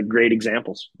 are great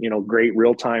examples, great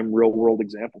real-time, real-world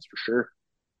examples for sure.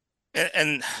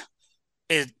 And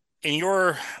in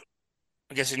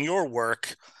your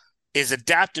work, is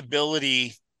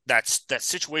adaptability, that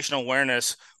situational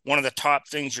awareness, one of the top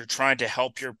things you're trying to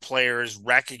help your players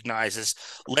recognize is,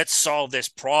 let's solve this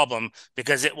problem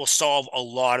because it will solve a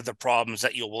lot of the problems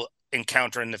that you will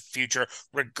encounter in the future,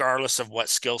 regardless of what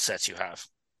skill sets you have?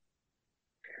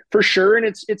 For sure. And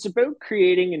it's about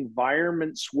creating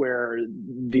environments where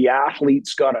the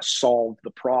athlete's got to solve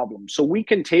the problem. So we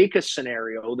can take a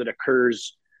scenario that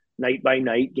occurs night by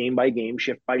night, game by game,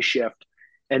 shift by shift,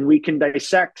 and we can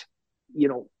dissect,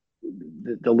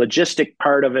 the logistic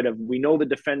part of it. We know the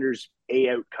defender's A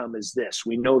outcome is this.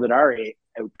 We know that our A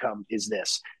outcome is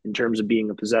this in terms of being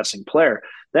a possessing player.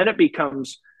 Then it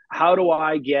becomes, how do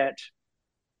I get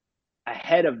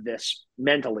ahead of this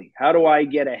mentally? How do I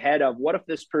get ahead of, what if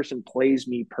this person plays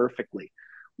me perfectly?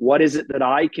 What is it that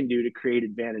I can do to create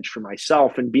advantage for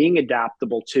myself? And being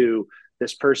adaptable to,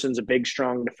 this person's a big,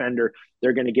 strong defender.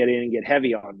 They're going to get in and get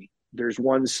heavy on me. There's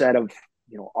one set of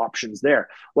options there.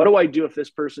 What do I do if this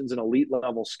person's an elite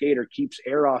level skater, keeps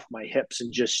air off my hips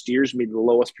and just steers me to the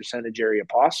lowest percentage area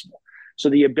possible? So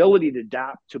the ability to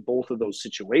adapt to both of those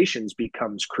situations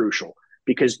becomes crucial,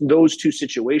 because those two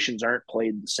situations aren't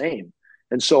played the same.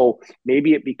 And so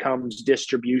maybe it becomes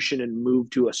distribution and move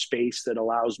to a space that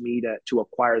allows me to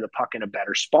acquire the puck in a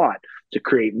better spot, to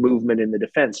create movement in the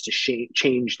defense, to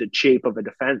change the shape of a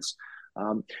defense.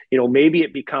 Maybe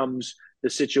it becomes the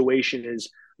situation is,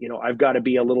 I've got to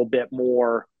be a little bit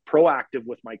more proactive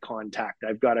with my contact.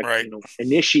 I've got to,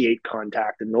 initiate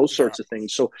contact and those sorts of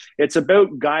things. So it's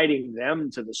about guiding them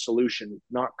to the solution,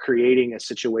 not creating a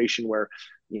situation where,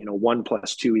 1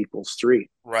 + 2 = 3.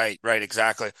 Right,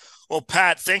 exactly. Well,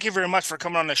 Pat, thank you very much for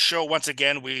coming on the show once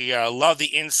again. We love the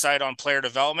insight on player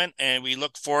development, and we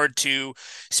look forward to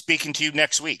speaking to you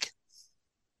next week.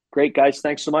 Great, guys.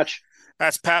 Thanks so much.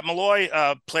 That's Pat Malloy,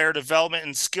 player development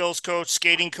and skills coach,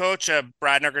 skating coach.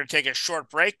 Brad and I are going to take a short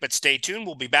break, but stay tuned.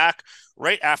 We'll be back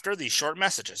right after these short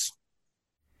messages.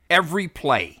 Every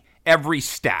play, every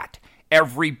stat,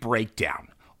 every breakdown.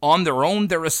 On their own,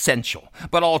 they're essential,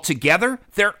 but altogether,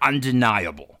 they're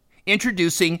undeniable.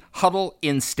 Introducing Huddle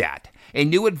Instat, a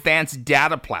new advanced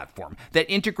data platform that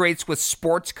integrates with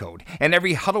Sports Code and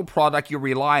every Huddle product you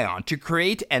rely on to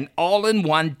create an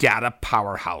all-in-one data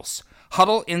powerhouse.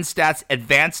 Huddle Instat's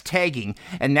advanced tagging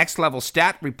and next-level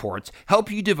stat reports help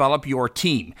you develop your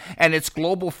team, and its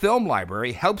global film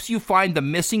library helps you find the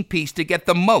missing piece to get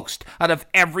the most out of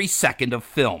every second of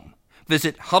film.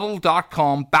 Visit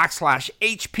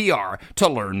huddle.com/HPR to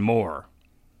learn more.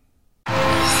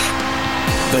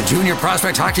 The Junior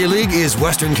Prospect Hockey League is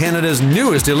Western Canada's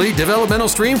newest elite developmental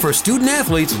stream for student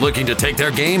athletes looking to take their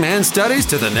game and studies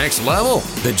to the next level.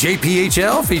 The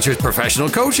JPHL features professional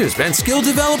coaches and skill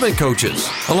development coaches,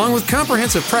 along with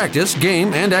comprehensive practice,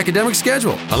 game, and academic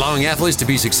schedule, allowing athletes to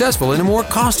be successful in a more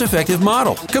cost-effective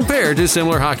model compared to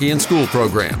similar hockey and school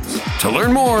programs. To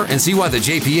learn more and see why the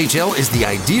JPHL is the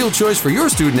ideal choice for your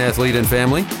student athlete and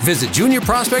family, visit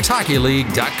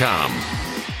juniorprospectshockeyleague.com.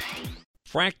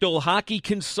 Fractal Hockey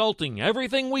Consulting.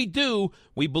 Everything we do,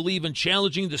 we believe in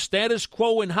challenging the status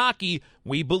quo in hockey.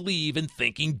 We believe in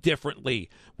thinking differently.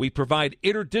 We provide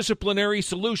interdisciplinary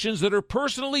solutions that are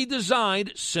personally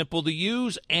designed, simple to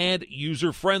use, and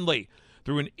user-friendly.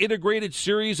 Through an integrated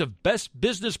series of best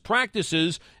business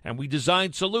practices, and we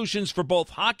design solutions for both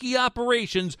hockey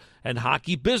operations and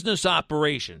hockey business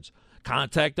operations.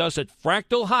 Contact us at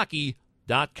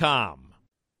fractalhockey.com.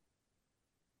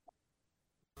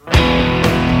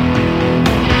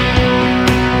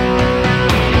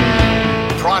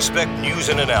 Prospect news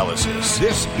and analysis.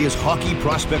 This is Hockey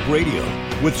Prospect Radio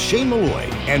with Shane Malloy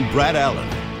and Brad Allen.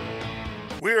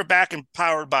 We are back and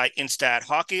powered by Instat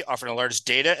Hockey, offering the largest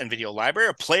data and video library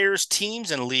of players,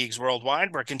 teams, and leagues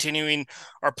worldwide. We're continuing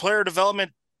our player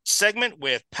development segment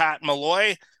with Pat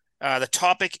Malloy. The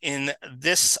topic in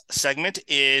this segment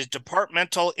is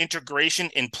departmental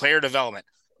integration in player development.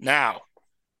 Now,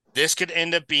 this could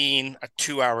end up being a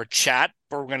 2-hour chat,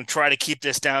 but we're going to try to keep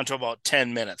this down to about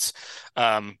 10 minutes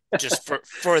just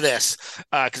for this,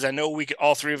 because I know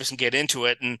all three of us can get into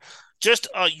it. And just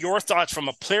your thoughts from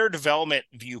a player development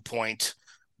viewpoint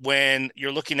when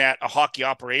you're looking at a hockey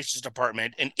operations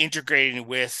department and integrating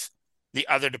with the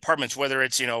other departments, whether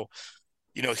it's,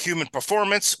 human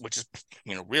performance, which is,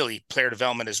 really player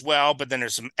development as well. But then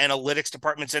there's some analytics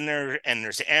departments in there, and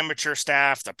there's the amateur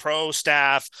staff, the pro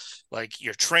staff, like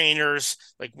your trainers,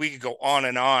 like we could go on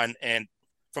and on. And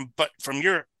from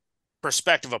your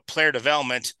perspective of player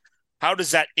development, how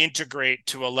does that integrate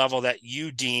to a level that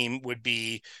you deem would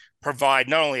provide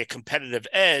not only a competitive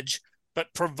edge,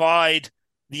 but provide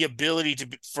the ability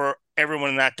for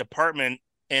everyone in that department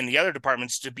and the other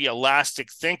departments to be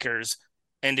elastic thinkers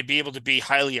and to be able to be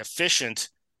highly efficient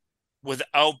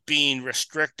without being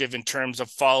restrictive in terms of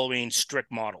following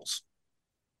strict models?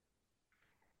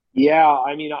 Yeah,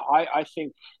 I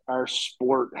think our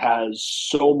sport has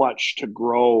so much to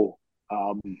grow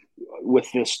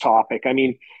with this topic.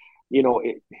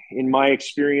 In my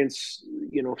experience,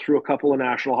 through a couple of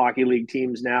National Hockey League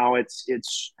teams now, it's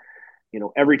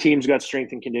every team's got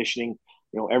strength and conditioning.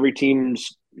 Every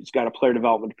team's got a player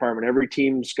development department. Every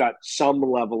team's got some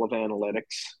level of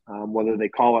analytics, whether they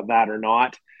call it that or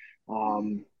not.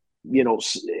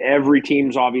 Every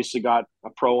team's obviously got a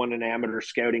pro and an amateur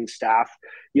scouting staff.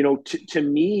 To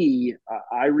me,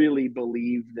 I really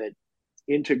believe that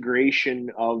integration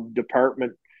of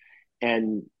department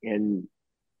and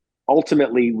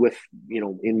ultimately with,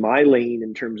 in my lane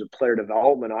in terms of player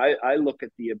development, I look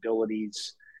at the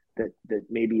abilities that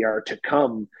maybe are to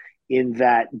come in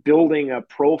that building a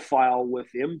profile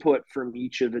with input from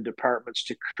each of the departments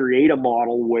to create a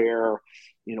model where,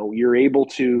 you're able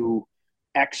to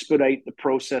expedite the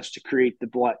process to create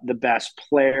the best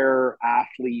player,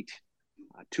 athlete,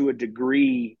 to a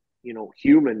degree,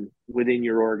 human within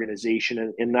your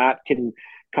organization. And that can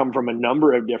come from a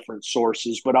number of different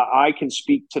sources. But I can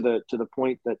speak to the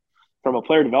point that from a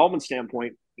player development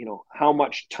standpoint, how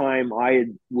much time I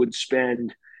would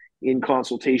spend in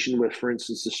consultation with, for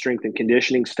instance, the strength and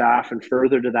conditioning staff, and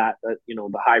further to that,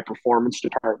 the high performance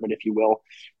department, if you will,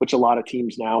 which a lot of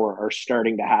teams now are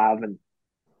starting to have. And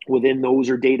within those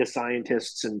are data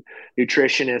scientists and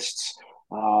nutritionists.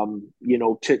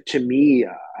 To me,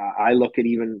 I look at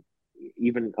even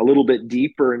a little bit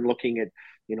deeper and looking at,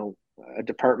 a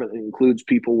department that includes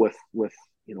people with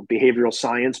behavioral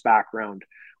science background,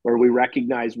 where we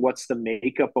recognize what's the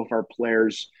makeup of our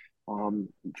players,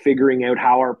 figuring out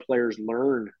how our players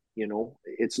learn.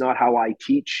 It's not how I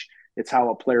teach, it's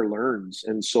how a player learns.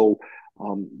 And so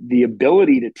the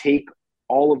ability to take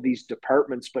all of these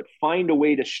departments, but find a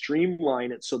way to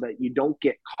streamline it so that you don't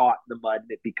get caught in the mud,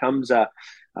 and it becomes a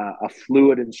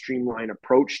fluid and streamlined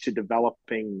approach to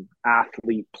developing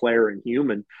athlete, player, and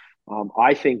human,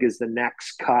 I think is the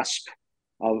next cusp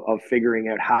of figuring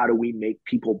out how do we make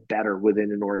people better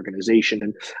within an organization.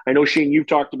 And I know, Shane, you've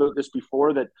talked about this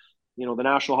before, that the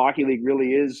National Hockey League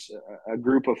really is a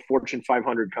group of Fortune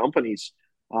 500 companies.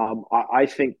 I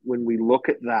think when we look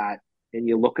at that, and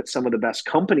you look at some of the best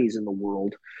companies in the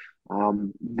world,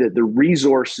 the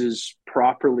resources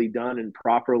properly done and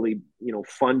properly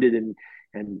funded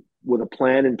and with a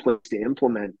plan in place to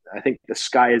implement, I think the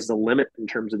sky is the limit in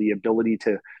terms of the ability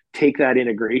to take that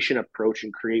integration approach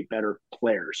and create better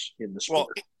players in the sport.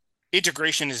 Well,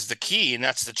 integration is the key, and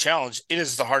that's the challenge. It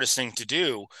is the hardest thing to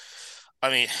do.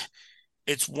 I mean,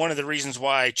 it's one of the reasons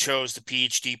why I chose the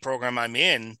PhD program I'm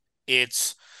in.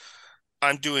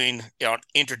 I'm doing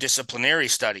interdisciplinary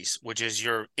studies, which is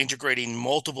you're integrating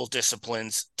multiple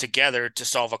disciplines together to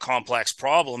solve a complex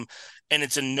problem. And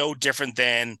it's no different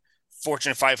than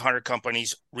Fortune 500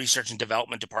 companies' research and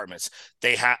development departments.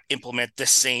 They implement the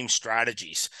same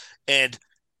strategies, and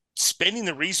spending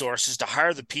the resources to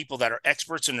hire the people that are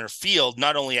experts in their field,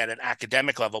 not only at an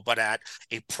academic level, but at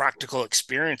a practical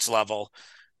experience level,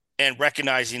 and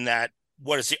recognizing that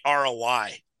what is the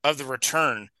ROI of the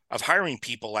return of hiring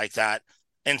people like that,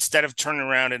 instead of turning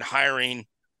around and hiring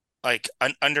like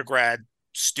an undergrad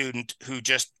student who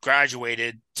just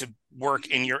graduated to work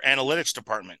in your analytics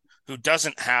department, who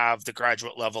doesn't have the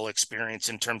graduate level experience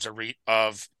in terms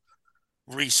of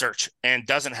research and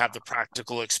doesn't have the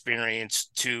practical experience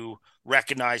to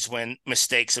recognize when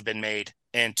mistakes have been made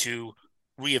and to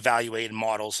reevaluate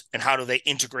models, and how do they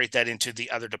integrate that into the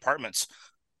other departments.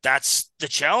 That's the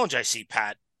challenge I see,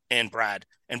 Pat and Brad.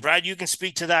 And Brad, you can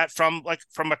speak to that from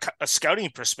a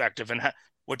scouting perspective, and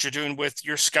what you're doing with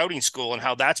your scouting school and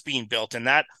how that's being built, and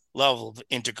that level of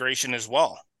integration as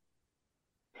well.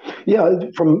 Yeah,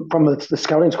 from the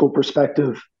scouting school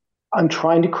perspective, I'm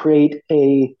trying to create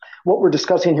what we're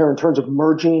discussing here in terms of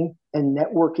merging and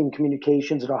networking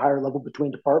communications at a higher level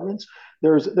between departments.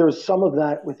 There's some of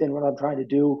that within what I'm trying to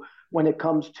do when it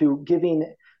comes to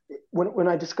giving. When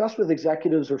I discuss with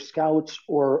executives or scouts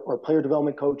or player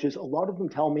development coaches, a lot of them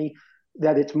tell me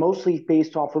that it's mostly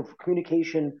based off of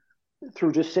communication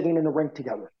through just sitting in the rink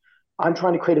together. I'm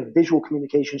trying to create a visual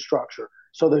communication structure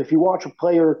so that if you watch a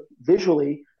player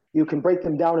visually, you can break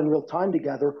them down in real time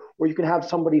together, or you can have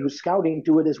somebody who's scouting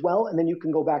do it as well, and then you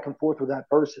can go back and forth with that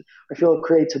person. I feel it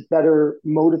creates a better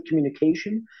mode of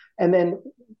communication. And then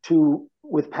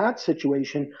with Pat's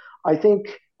situation, I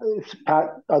think, Pat,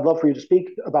 I'd love for you to speak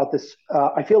about this.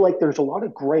 I feel like there's a lot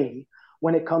of gray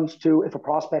when it comes to if a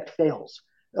prospect fails.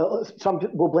 Some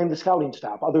will blame the scouting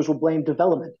staff, others will blame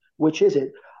development. Which is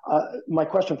it? My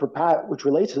question for Pat, which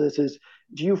relates to this, is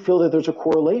do you feel that there's a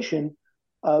correlation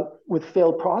with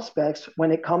failed prospects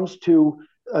when it comes to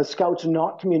scouts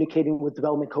not communicating with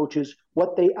development coaches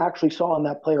what they actually saw in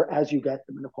that player as you get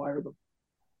them and acquire them?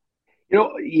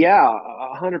 Yeah,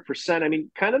 100%. I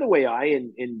mean, kind of the way I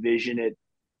envision it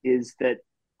is that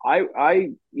I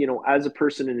as a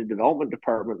person in a development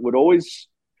department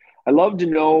I love to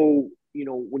know,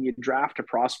 when you draft a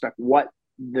prospect, what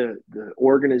the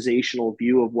organizational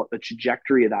view of what the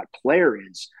trajectory of that player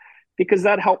is, because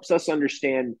that helps us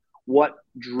understand what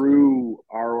drew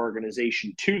our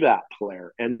organization to that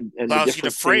player and allows the different you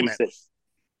to frame things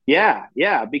it.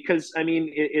 Yeah, because I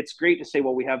mean, it's great to say,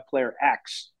 well, we have player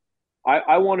X.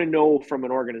 I want to know from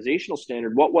an organizational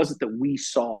standard, what was it that we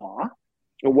saw,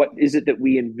 or what is it that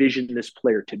we envision this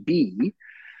player to be?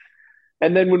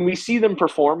 And then when we see them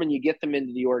perform and you get them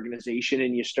into the organization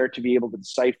and you start to be able to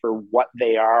decipher what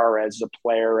they are as a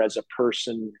player, as a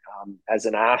person, as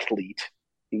an athlete,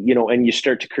 and you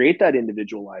start to create that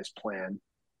individualized plan,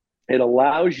 it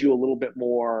allows you a little bit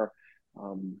more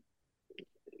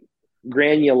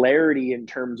granularity in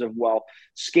terms of, well,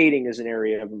 skating is an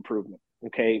area of improvement.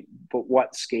 Okay, but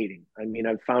what skating? I mean,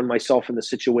 I've found myself in the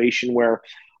situation where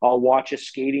I'll watch a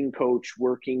skating coach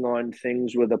working on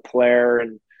things with a player,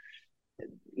 and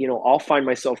I'll find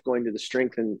myself going to the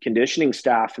strength and conditioning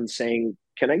staff and saying,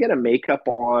 "Can I get a makeup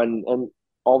on?" And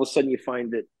all of a sudden, you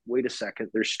find that, wait a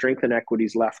second, there's strength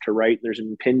inequities left to right. There's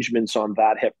impingements on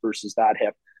that hip versus that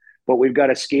hip, but we've got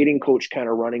a skating coach kind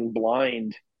of running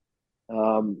blind,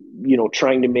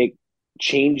 trying to make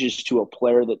changes to a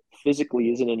player that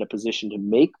physically isn't in a position to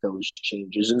make those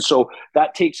changes. And so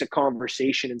that takes a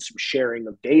conversation and some sharing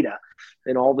of data.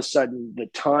 And all of a sudden, the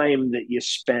time that you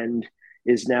spend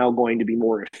is now going to be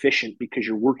more efficient because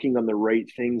you're working on the right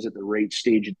things at the right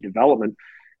stage of development.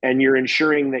 And you're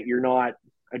ensuring that you're not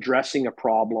addressing a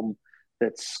problem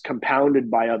that's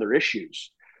compounded by other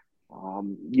issues.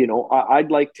 I'd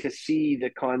like to see the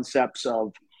concepts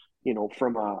of,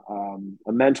 from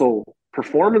a mental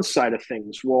performance side of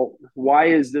things. Well, why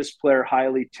is this player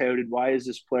highly touted? Why has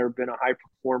this player been a high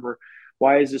performer?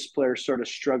 Why is this player sort of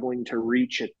struggling to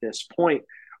reach at this point?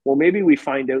 Well, maybe we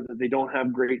find out that they don't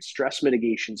have great stress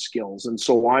mitigation skills. And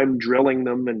so I'm drilling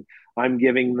them and I'm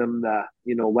giving them the,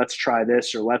 let's try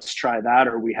this or let's try that.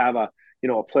 Or we have a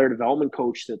player development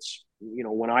coach that's,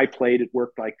 when I played, it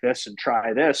worked like this and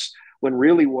try this. When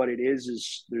really what it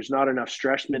is there's not enough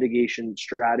stress mitigation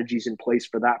strategies in place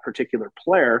for that particular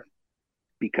player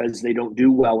because they don't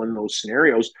do well in those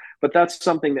scenarios. But that's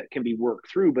something that can be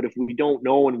worked through. But if we don't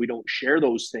know and we don't share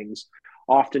those things,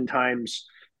 oftentimes,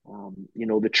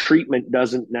 the treatment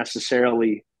doesn't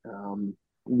necessarily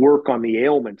work on the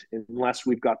ailment unless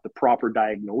we've got the proper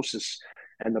diagnosis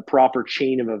and the proper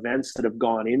chain of events that have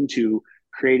gone into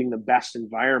creating the best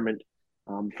environment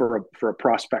for a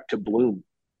prospect to bloom.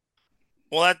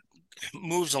 Well, that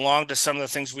moves along to some of the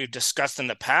things we've discussed in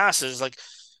the past is like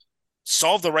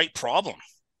solve the right problem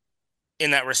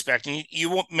in that respect. And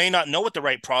you may not know what the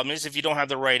right problem is if you don't have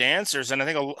the right answers. And I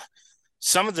think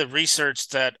some of the research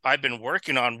that I've been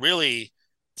working on really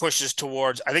pushes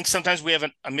towards, I think sometimes we have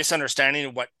a misunderstanding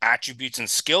of what attributes and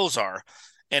skills are,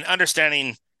 and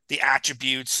understanding the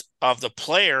attributes of the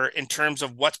player in terms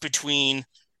of what's between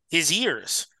his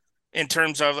ears, in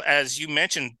terms of, as you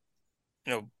mentioned,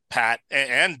 Pat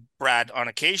and Brad, on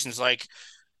occasions, like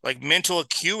mental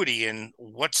acuity and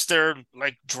what's their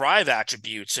drive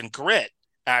attributes and grit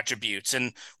attributes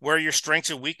and where your strengths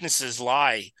and weaknesses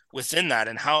lie within that,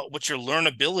 and what's your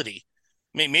learnability.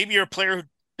 Maybe you're a player who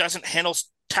doesn't handle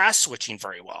task switching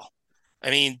very well. I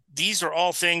mean, these are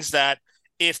all things that,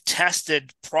 if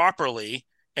tested properly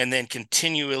and then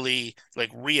continually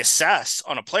reassess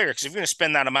on a player, because if you're going to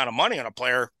spend that amount of money on a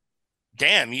player,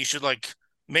 damn, you should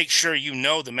make sure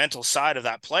the mental side of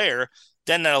that player.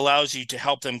 Then that allows you to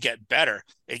help them get better.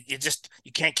 You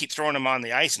can't keep throwing them on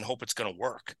the ice and hope it's going to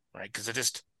work, right? Because it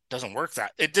just doesn't work.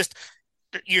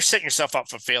 You're setting yourself up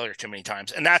for failure too many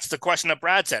times. And that's the question that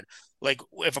Brad said.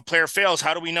 If a player fails,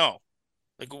 how do we know?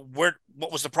 What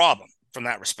was the problem from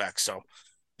that respect? So,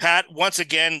 Pat, once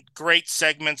again, great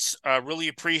segments. Really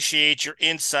appreciate your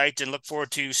insight and look forward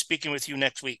to speaking with you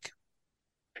next week.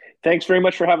 Thanks very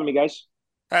much for having me, guys.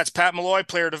 That's Pat Malloy,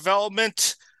 player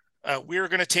development. We're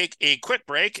going to take a quick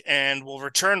break and we'll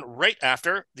return right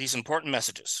after these important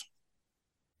messages.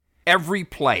 Every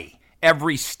play,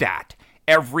 every stat,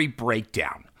 every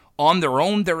breakdown. On their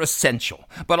own, they're essential,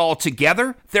 but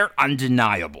altogether, they're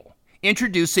undeniable.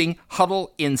 Introducing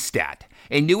Huddle Instat,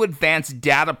 a new advanced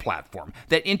data platform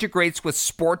that integrates with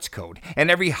Sports Code and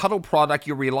every Huddle product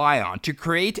you rely on to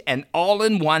create an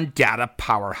all-in-one data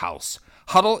powerhouse.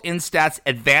 Huddle Instat's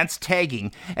advanced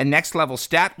tagging and next-level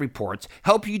stat reports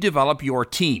help you develop your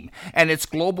team, and its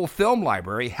global film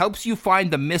library helps you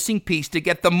find the missing piece to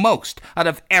get the most out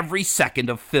of every second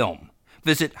of film.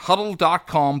 Visit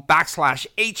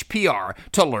huddle.com/HPR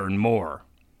to learn more.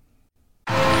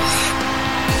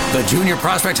 The Junior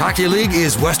Prospect Hockey League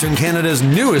is Western Canada's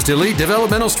newest elite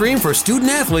developmental stream for student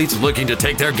athletes looking to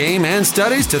take their game and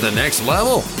studies to the next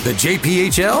level. The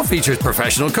JPHL features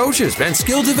professional coaches and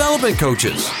skill development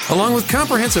coaches, along with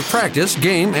comprehensive practice,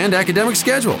 game, and academic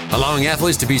schedule, allowing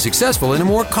athletes to be successful in a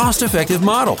more cost-effective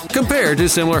model compared to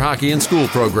similar hockey and school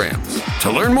programs.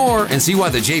 To learn more and see why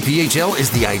the JPHL is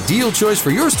the ideal choice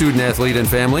for your student athlete and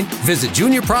family, visit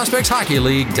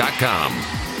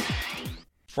juniorprospectshockeyleague.com.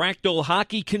 Fractal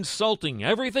Hockey Consulting.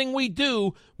 Everything we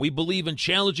do, we believe in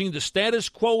challenging the status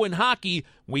quo in hockey.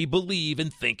 We believe in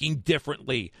thinking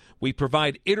differently. We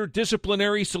provide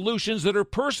interdisciplinary solutions that are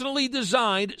personally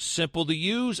designed, simple to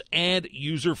use, and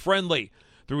user-friendly.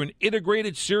 Through an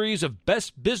integrated series of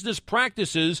best business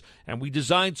practices, and we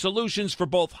design solutions for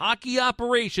both hockey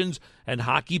operations and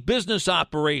hockey business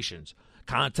operations.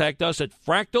 Contact us at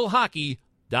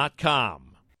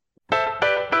fractalhockey.com.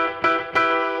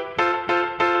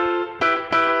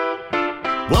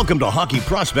 Welcome to Hockey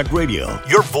Prospect Radio,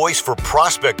 your voice for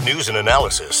prospect news and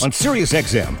analysis on Sirius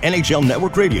XM NHL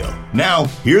Network Radio. Now,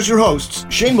 here's your hosts,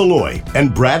 Shane Malloy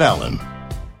and Brad Allen.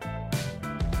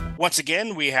 Once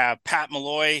again, we have Pat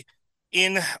Malloy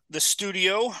in the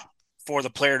studio for the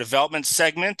player development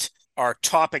segment. Our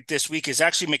topic this week is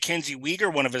actually Mackenzie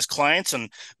Weegar, one of his clients, on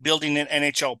building an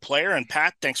NHL player. And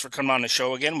Pat, thanks for coming on the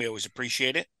show again. We always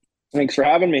appreciate it. Thanks for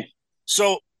having me.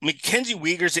 So Mackenzie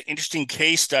Weegar is an interesting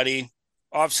case study.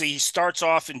 Obviously, he starts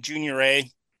off in Junior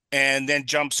A and then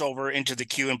jumps over into the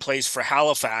queue and plays for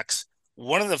Halifax.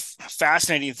 One of the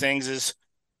fascinating things is,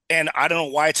 and I don't know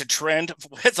why it's a trend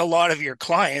with a lot of your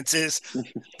clients, is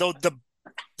the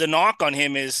knock on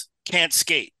him is can't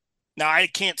skate. Now, I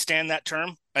can't stand that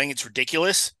term. I think it's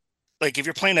ridiculous. Like, if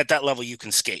you're playing at that level, you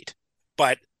can skate.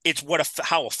 But it's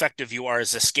how effective you are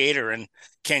as a skater, and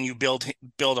can you build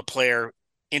a player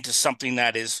into something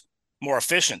that is more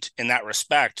efficient in that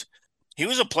respect. He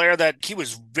was a player that he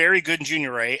was very good in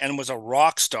Junior A and was a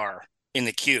rock star in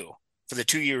the queue for the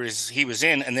 2 years he was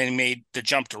in, and then he made the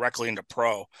jump directly into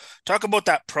pro. Talk about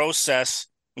that process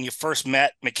when you first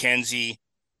met Mackenzie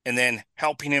and then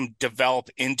helping him develop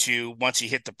into once he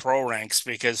hit the pro ranks,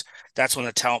 because that's when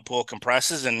the talent pool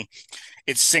compresses and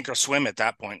it's sink or swim at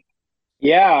that point.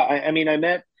 Yeah, I mean, I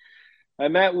met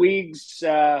Weegs,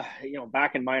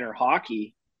 back in minor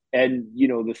hockey, and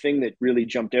the thing that really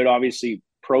jumped out, obviously,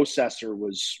 processor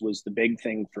was the big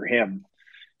thing for him.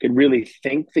 Could really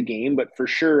think the game, but for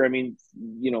sure, I mean,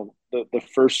 the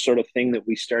first sort of thing that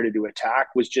we started to attack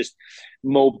was just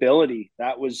mobility.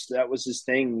 That was his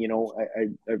thing.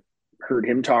 I heard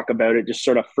him talk about it, just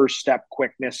sort of first step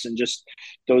quickness and just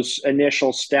those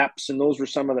initial steps, and those were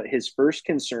some of his first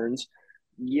concerns.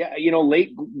 Yeah,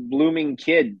 late blooming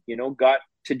kid, got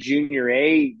to Junior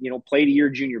A, played a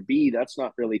year Junior B. That's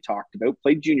not really talked about.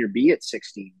 Played Junior B at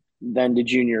 16. Then to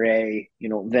Junior A,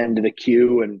 then to the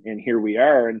Q, and here we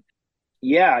are. And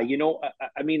yeah,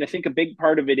 I mean, I think a big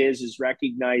part of it is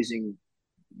recognizing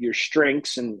your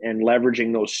strengths and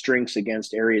leveraging those strengths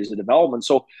against areas of development.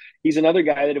 So he's another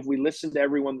guy that if we listened to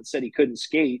everyone that said he couldn't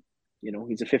skate,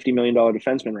 he's a $50 million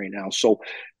defenseman right now. So,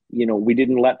 we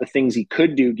didn't let the things he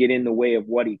could do get in the way of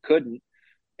what he couldn't.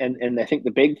 And I think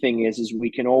the big thing is we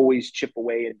can always chip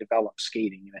away and develop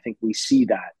skating. And I think we see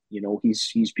that,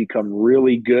 he's become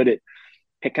really good at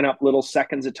picking up little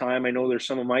seconds of time. I know there's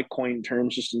some of my coined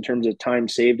terms just in terms of time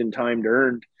saved and time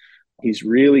earned. He's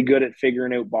really good at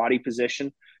figuring out body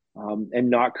position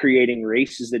and not creating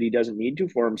races that he doesn't need to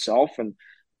for himself. And,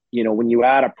 when you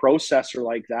add a processor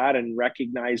like that and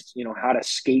recognize, how to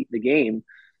skate the game,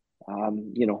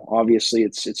 obviously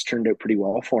it's turned out pretty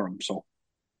well for him. So.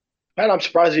 Man, I'm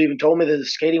surprised he even told me that the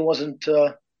skating wasn't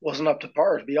up to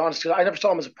par, to be honest, because I never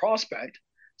saw him as a prospect.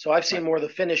 So I've seen more of the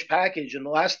finished package. And the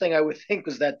last thing I would think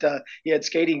was that he had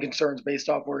skating concerns based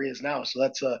off where he is now. So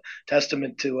that's a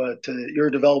testament to your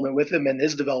development with him and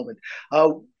his development.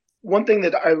 One thing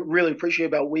that I really appreciate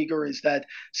about Weegar is that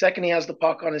second he has the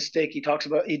puck on his stick, he talks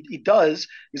about he does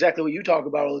exactly what you talk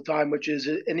about all the time, which is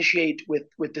initiate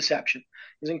with deception.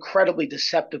 He's an incredibly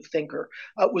deceptive thinker.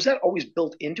 Was that always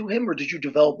built into him, or did you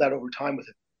develop that over time with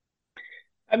him?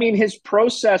 I mean, his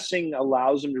processing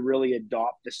allows him to really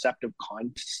adopt deceptive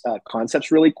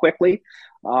concepts really quickly.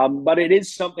 But it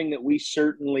is something that we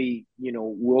certainly,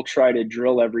 will try to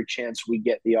drill every chance we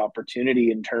get the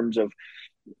opportunity in terms of,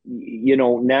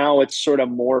 now it's sort of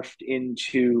morphed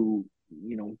into,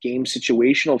 game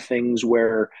situational things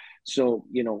where,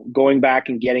 going back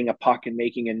and getting a puck and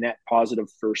making a net positive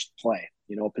first play,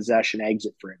 possession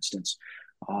exit, for instance,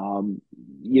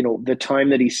 the time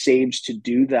that he saves to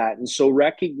do that. And so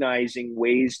recognizing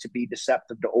ways to be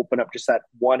deceptive, to open up just that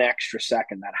one extra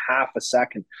second, that half a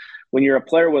second, when you're a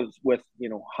player with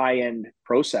high end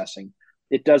processing,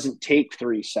 it doesn't take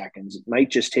 3 seconds. It might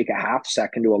just take a half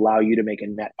second to allow you to make a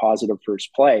net positive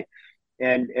first play.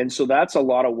 And so that's a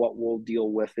lot of what we'll deal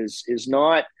with is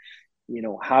not,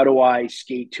 how do I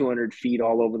skate 200 feet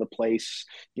all over the place,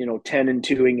 10 and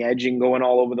 2ing edging going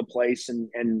all over the place.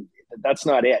 And that's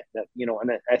not it.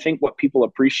 And I think what people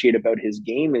appreciate about his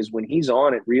game is when he's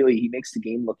on it, really, he makes the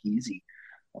game look easy.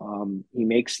 He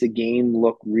makes the game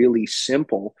look really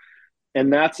simple.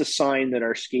 And that's a sign that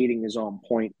our skating is on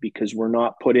point, because we're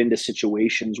not put into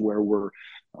situations where we're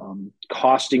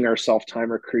costing ourselves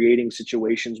time or creating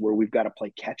situations where we've got to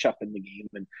play catch up in the game.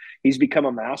 And he's become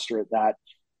a master at that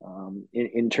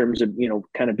in terms of,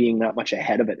 kind of being that much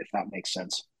ahead of it, if that makes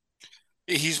sense.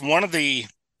 He's one of the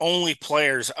only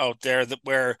players out there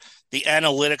where the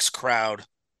analytics crowd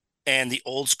and the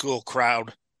old school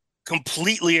crowd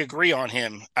completely agree on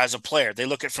him as a player. They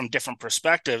look at it from different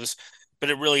perspectives, but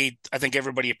I think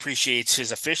everybody appreciates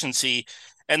his efficiency.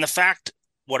 And the fact,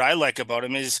 what I like about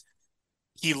him is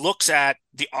he looks at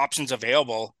the options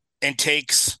available and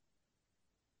takes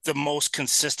the most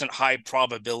consistent high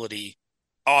probability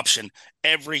option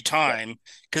every time,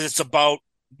 because it's about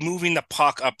moving the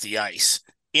puck up the ice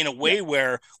in a way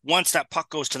where once that puck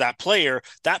goes to that player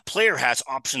has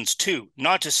options too,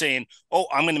 not just saying, oh,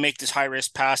 I'm going to make this high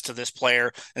risk pass to this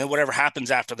player and then whatever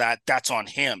happens after that, that's on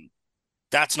him.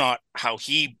 That's not how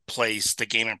he plays the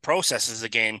game and processes the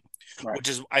game, which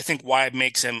is, I think, why it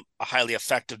makes him a highly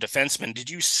effective defenseman. Did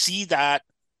you see that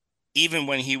even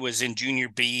when he was in junior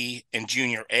B and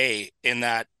junior A, in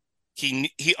that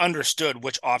he understood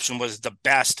which option was the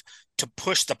best to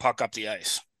push the puck up the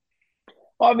ice?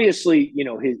 Obviously,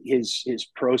 his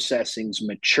processing's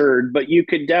matured, but you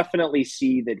could definitely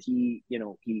see that he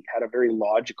had a very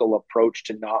logical approach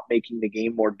to not making the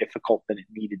game more difficult than it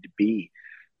needed to be,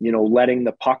 letting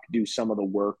the puck do some of the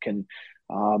work. And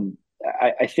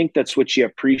I think that's what you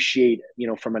appreciate,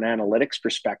 from an analytics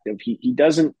perspective. He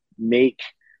doesn't make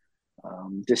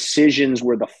decisions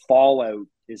where the fallout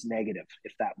is negative,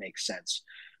 if that makes sense.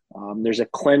 There's a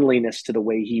cleanliness to the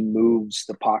way he moves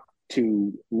the puck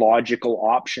to logical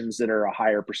options that are a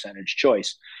higher percentage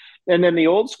choice. And then the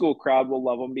old school crowd will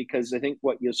love him because I think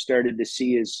what you started to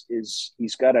see is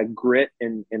he's got a grit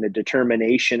and a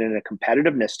determination and a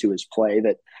competitiveness to his play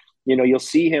that, you'll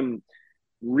see him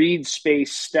read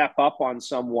space, step up on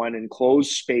someone and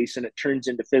close space, and it turns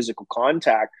into physical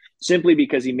contact simply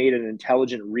because he made an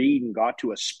intelligent read and got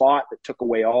to a spot that took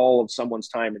away all of someone's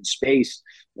time and space.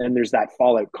 And there's that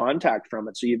fallout contact from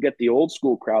it. So you get the old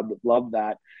school crowd that love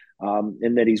that,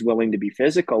 and that he's willing to be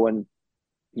physical. And,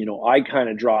 I kind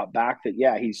of draw it back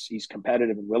that, he's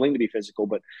competitive and willing to be physical,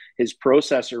 but his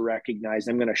processor recognized,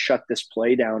 I'm going to shut this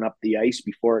play down up the ice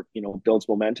before it, builds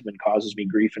momentum and causes me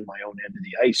grief in my own end of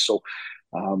the ice. So,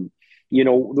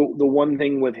 the one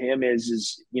thing with him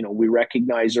is we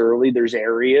recognize early there's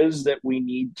areas that we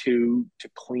need to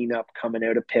clean up coming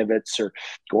out of pivots or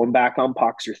going back on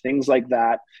pucks or things like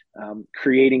that,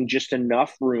 creating just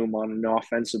enough room on an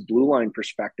offensive blue line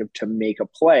perspective to make a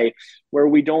play where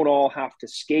we don't all have to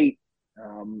skate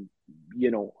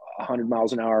 100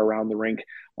 miles an hour around the rink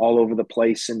all over the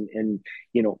place. And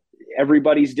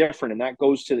everybody's different. And that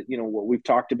goes to, what we've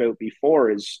talked about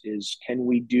before is can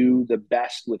we do the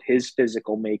best with his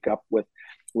physical makeup, with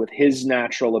his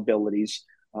natural abilities?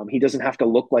 He doesn't have to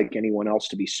look like anyone else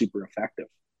to be super effective.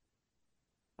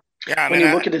 Yeah, when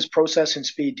you look at his processing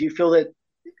speed, do you feel that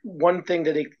one thing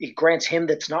that it grants him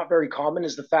that's not very common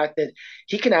is the fact that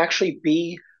he can actually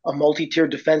be a multi-tier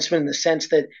defenseman in the sense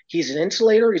that he's an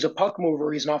insulator, he's a puck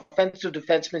mover, he's an offensive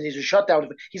defenseman, he's a shutdown,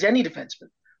 he's any defenseman.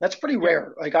 That's pretty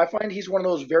rare. Like, I find he's one of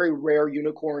those very rare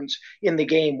unicorns in the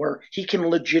game where he can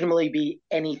legitimately be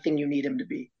anything you need him to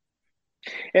be.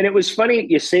 And it was funny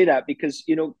you say that because,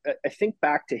 I think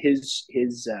back to his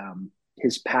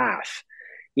path.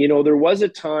 There was a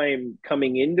time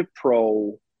coming into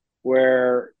pro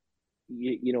where,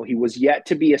 he was yet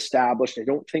to be established. I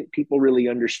don't think people really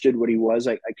understood what he was.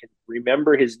 I can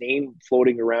remember his name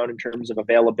floating around in terms of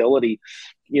availability,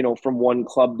 from one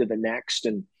club to the next.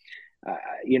 And,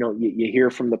 you hear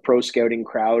from the pro scouting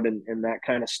crowd and that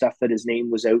kind of stuff that his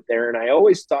name was out there. And I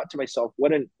always thought to myself,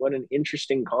 what an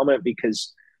interesting comment,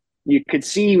 because you could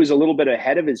see he was a little bit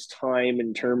ahead of his time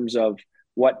in terms of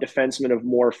what defensemen have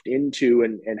morphed into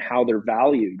and how they're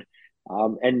valued.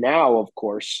 And now, of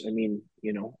course,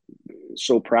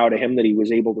 so proud of him that he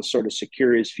was able to sort of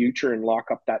secure his future and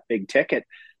lock up that big ticket.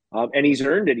 And he's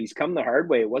earned it. He's come the hard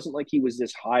way. It wasn't like he was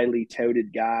this highly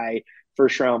touted guy,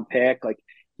 first round pick. Like,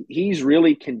 he's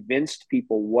really convinced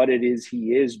people what it is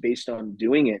he is based on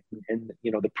doing it. And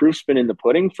the proof's been in the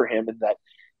pudding for him, and that,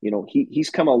 he's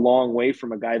come a long way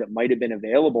from a guy that might've been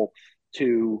available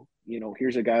to,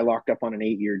 here's a guy locked up on an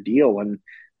 8-year deal. And,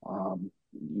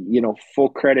 full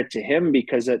credit to him,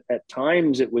 because at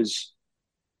times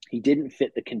he didn't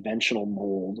fit the conventional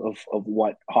mold of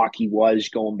what hockey was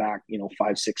going back,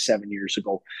 5, 6, 7 years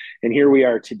ago. And here we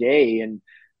are today. And,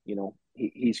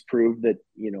 he's proved that,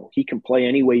 he can play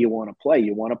any way you want to play.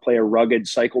 You want to play a rugged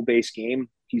cycle-based game,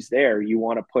 he's there. You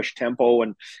want to push tempo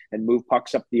and move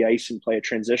pucks up the ice and play a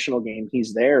transitional game,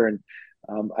 he's there. And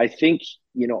I think,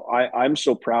 I'm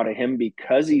so proud of him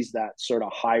because he's that sort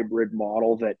of hybrid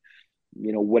model that,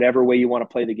 whatever way you want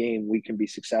to play the game, we can be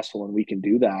successful and we can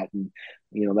do that. And,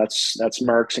 that's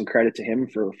marks and credit to him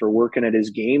for working at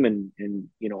his game and,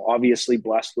 obviously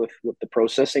blessed with the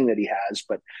processing that he has,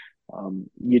 but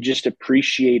you just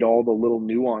appreciate all the little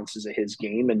nuances of his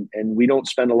game. And we don't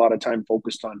spend a lot of time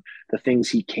focused on the things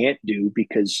he can't do,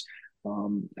 because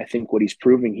I think what he's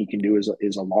proving he can do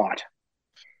is a lot.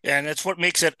 And that's what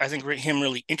makes it, I think, him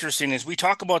really interesting is we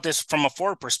talk about this from a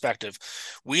forward perspective.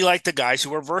 We like the guys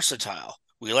who are versatile.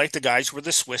 We like the guys who are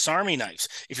the Swiss Army knives.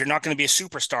 If you're not going to be a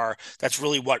superstar, that's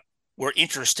really what we're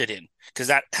interested in because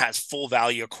that has full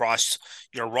value across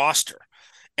your roster.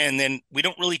 And then we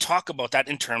don't really talk about that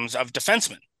in terms of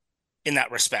defensemen in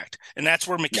that respect. And that's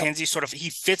where McKenzie he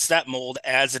fits that mold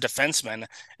as a defenseman.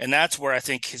 And that's where I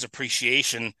think his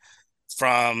appreciation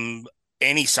from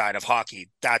any side of hockey,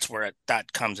 that's where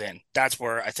that comes in. That's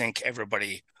where I think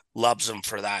everybody loves him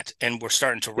for that. And we're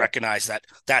starting to recognize that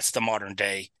that's the modern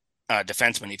day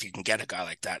defenseman if you can get a guy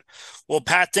like that. Well,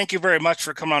 Pat, thank you very much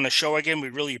for coming on the show again. We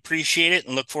really appreciate it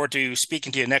and look forward to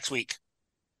speaking to you next week.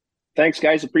 Thanks,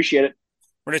 guys. Appreciate it.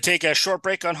 We're going to take a short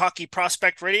break on Hockey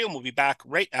Prospect Radio, and we'll be back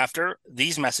right after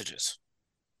these messages.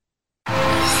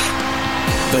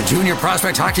 The Junior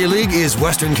Prospect Hockey League is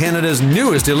Western Canada's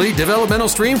newest elite developmental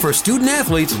stream for student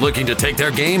athletes looking to take their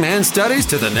game and studies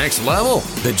to the next level.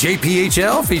 The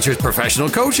JPHL features professional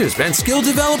coaches and skill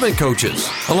development coaches,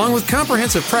 along with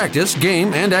comprehensive practice,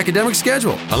 game, and academic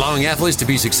schedule, allowing athletes to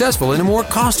be successful in a more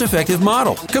cost-effective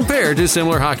model compared to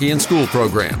similar hockey and school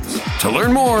programs. To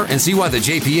learn more and see why the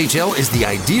JPHL is the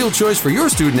ideal choice for your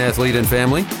student athlete and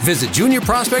family, visit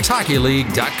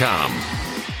juniorprospectshockeyleague.com.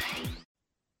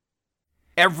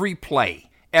 Every play,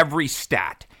 every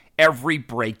stat, every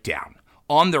breakdown.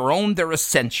 On their own, they're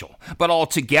essential, but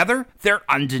altogether, they're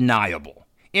undeniable.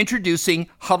 Introducing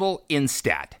Huddle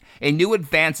Instat, a new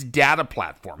advanced data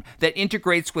platform that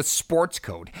integrates with Sports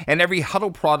Code and every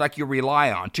Huddle product you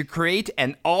rely on to create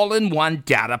an all-in-one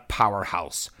data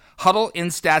powerhouse. Huddle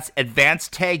Instat's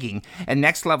advanced tagging and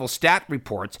next-level stat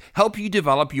reports help you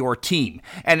develop your team,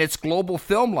 and its global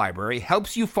film library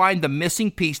helps you find the missing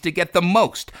piece to get the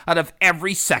most out of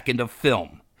every second of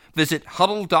film. Visit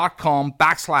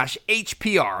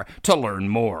huddle.com/HPR to learn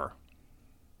more.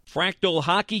 Fractal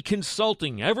Hockey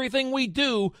Consulting. Everything we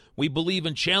do, we believe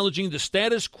in challenging the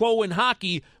status quo in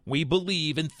hockey. We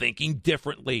believe in thinking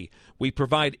differently. We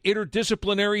provide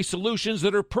interdisciplinary solutions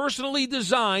that are personally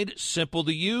designed, simple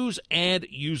to use, and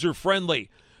user-friendly.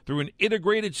 Through an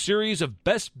integrated series of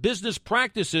best business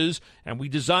practices, and we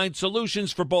design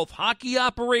solutions for both hockey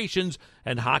operations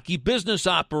and hockey business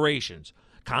operations.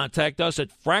 Contact us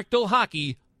at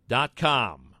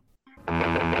fractalhockey.com.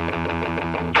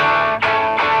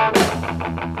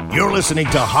 You're listening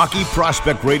to Hockey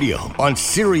Prospect Radio on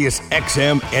Sirius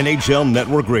XM NHL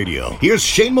Network Radio. Here's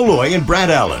Shane Malloy and Brad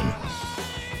Allen.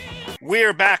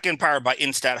 We're back in Powered by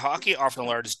Instat Hockey, offering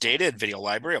the largest data and video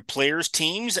library of players,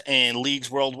 teams, and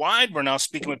leagues worldwide. We're now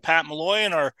speaking with Pat Malloy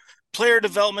in our player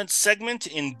development segment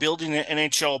in building an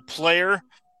NHL player.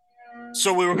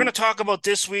 So we were going to talk about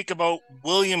this week about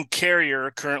William Carrier,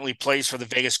 currently plays for the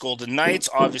Vegas Golden Knights.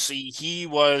 Obviously, he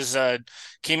was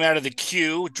came out of the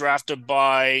queue, drafted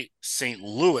by St.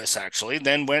 Louis, actually,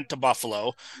 then went to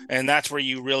Buffalo, and that's where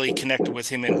you really connected with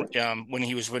him in, when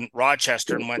he was in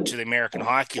Rochester and went to the American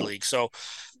Hockey League. So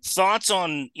thoughts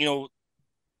on,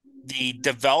 the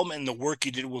development and the work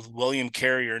you did with William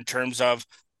Carrier in terms of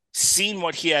seeing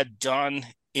what he had done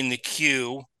in the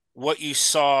queue, what you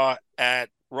saw at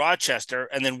Rochester,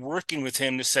 and then working with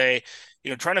him to say,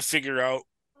 trying to figure out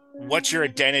what's your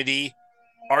identity.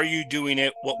 Are you doing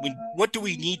it? What do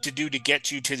we need to do to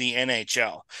get you to the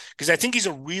NHL? Because I think he's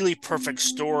a really perfect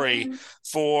story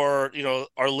for,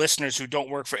 our listeners who don't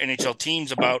work for NHL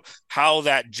teams about how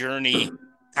that journey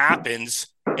happens.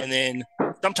 And then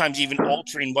sometimes even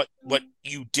altering what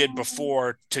you did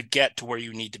before to get to where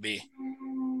you need to be.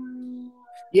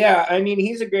 Yeah, I mean,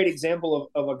 he's a great example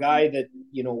of a guy that,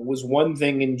 was one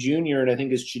thing in junior, and I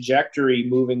think his trajectory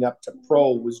moving up to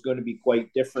pro was going to be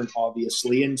quite different,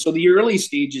 obviously. And so the early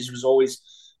stages was always,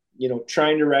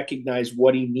 trying to recognize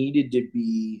what he needed to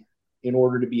be in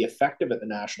order to be effective at the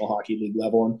National Hockey League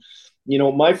level. And,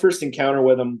 my first encounter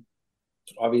with him,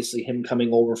 obviously him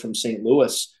coming over from St.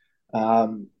 Louis,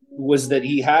 was that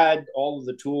he had all of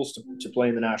the tools to play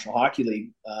in the National Hockey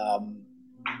League.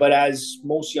 But as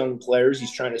most young players,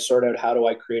 he's trying to sort out, how do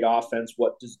I create offense?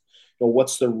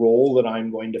 What's the role that I'm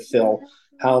going to fill?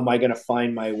 How am I going to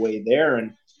find my way there?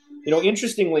 And,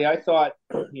 interestingly, I thought,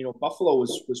 Buffalo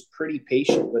was pretty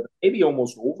patient with him, maybe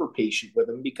almost over patient with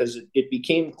him, because it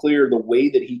became clear the way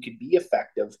that he could be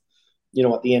effective, at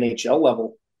the NHL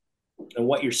level. And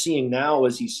what you're seeing now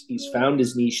is he's found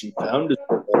his niche and found his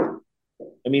role.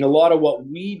 I mean, a lot of what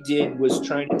we did was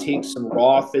trying to take some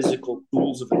raw physical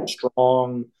tools of a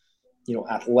strong,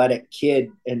 athletic kid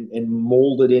and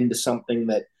mold it into something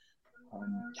that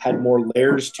had more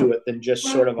layers to it than just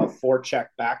sort of a forecheck,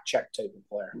 back check type of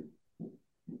player.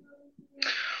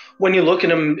 When you look at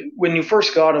him, when you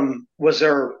first got him, was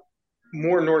there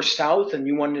more north-south and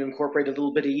you wanted to incorporate a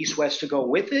little bit of east-west to go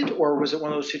with it? Or was it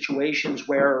one of those situations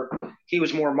where he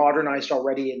was more modernized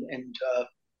already and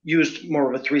used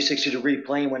more of a 360-degree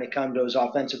plane when it comes to his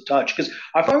offensive touch? Because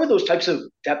I find with those types of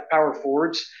depth power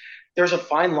forwards, there's a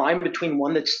fine line between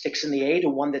one that sticks in the A to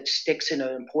one that sticks in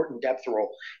an important depth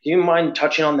role. Do you mind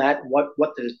touching on that? What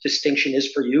the distinction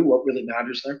is for you? What really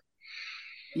matters there?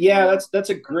 Yeah, that's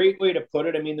a great way to put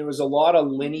it. I mean, there was a lot of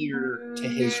linear to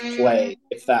his play,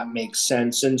 if that makes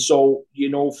sense. And so,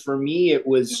 for me, it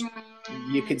was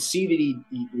you could see that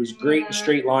he was great in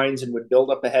straight lines and would build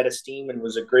up ahead of steam and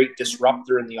was a great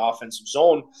disruptor in the offensive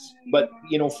zone. But,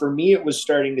 for me, it was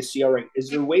starting to see, all right, is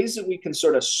there ways that we can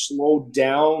sort of slow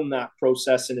down that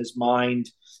process in his mind,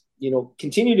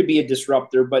 continue to be a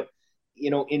disruptor, but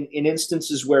in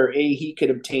instances where he could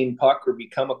obtain puck or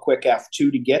become a quick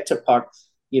F2 to get to puck,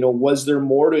 was there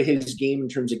more to his game in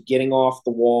terms of getting off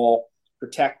the wall,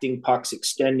 protecting pucks,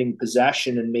 extending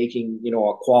possession, and making,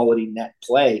 a quality net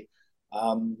play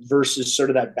versus sort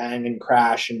of that bang and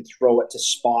crash and throw it to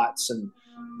spots. And,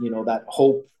 that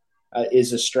hope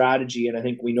is a strategy. And I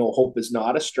think we know hope is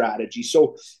not a strategy.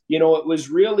 So, it was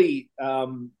really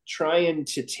trying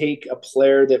to take a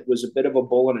player that was a bit of a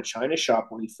bull in a china shop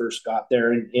when he first got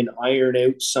there and iron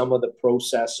out some of the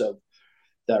process of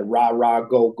the rah,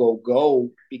 go, go, go,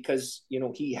 because,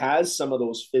 he has some of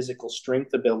those physical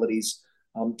strength abilities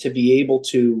to be able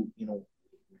to,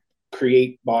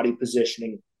 create body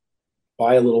positioning,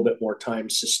 buy a little bit more time,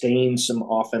 sustain some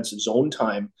offensive zone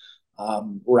time,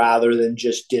 rather than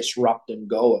just disrupt and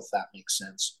go, if that makes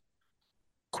sense.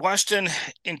 Question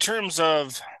in terms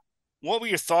of what were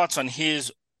your thoughts on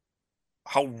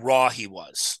how raw he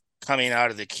was coming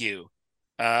out of the queue?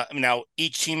 Now,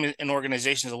 each team and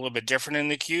organization is a little bit different in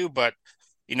the queue, but,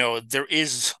 there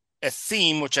is a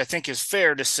theme, which I think is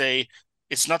fair to say,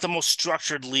 it's not the most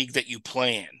structured league that you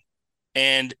play in.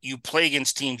 And you play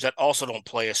against teams that also don't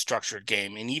play a structured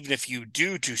game. And even if you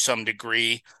do to some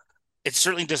degree, it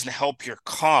certainly doesn't help your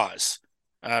cause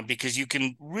because you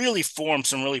can really form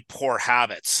some really poor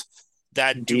habits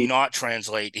that do not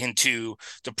translate into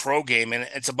the pro game. And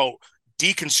it's about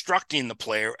deconstructing the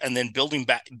player and then building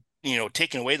back,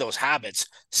 taking away those habits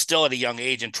still at a young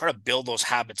age and try to build those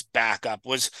habits back up.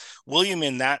 Was William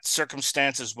in that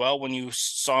circumstance as well when you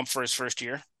saw him for his first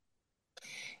year?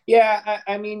 Yeah,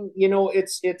 I mean,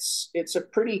 it's a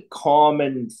pretty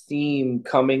common theme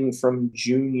coming from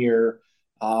junior.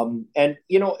 And, I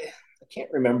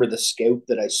can't remember the scout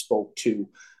that I spoke to,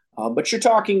 but you're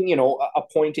talking, a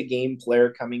point a game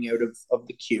player coming out of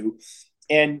the queue.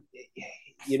 And,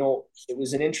 it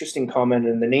was an interesting comment,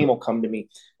 and the name will come to me.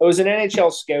 It was an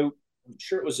NHL scout. I'm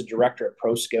sure it was a director of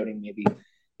pro scouting, maybe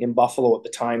in Buffalo at the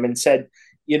time, and said,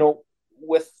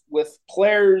 with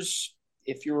players,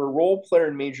 if you're a role player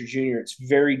in Major Junior, it's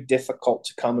very difficult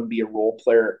to come and be a role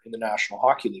player in the National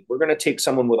Hockey League. We're going to take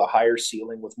someone with a higher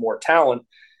ceiling, with more talent,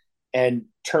 and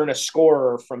turn a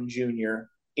scorer from junior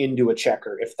into a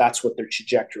checker if that's what their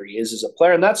trajectory is as a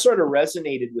player. And that sort of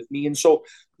resonated with me. And so,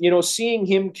 seeing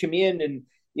him come in and,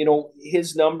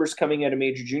 his numbers coming out of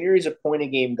Major Junior, he's a point a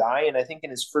game guy. And I think in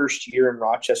his first year in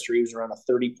Rochester, he was around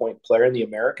a 30-point player in the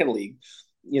American League,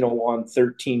 on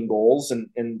 13 goals. And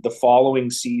the following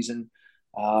season,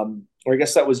 or I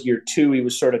guess that was year 2, he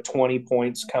was sort of 20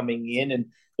 points coming in. And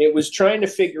it was trying to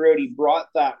figure out, he brought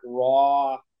that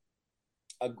raw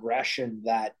aggression,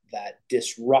 that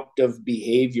disruptive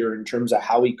behavior in terms of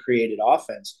how he created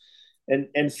offense.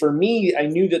 And for me, I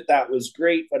knew that was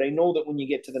great, but I know that when you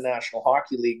get to the National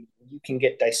Hockey League, you can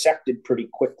get dissected pretty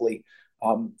quickly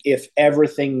if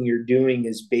everything you're doing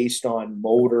is based on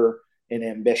motor and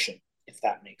ambition, if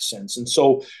that makes sense. And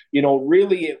so,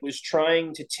 really it was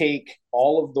trying to take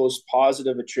all of those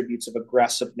positive attributes of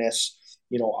aggressiveness,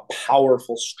 a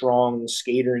powerful, strong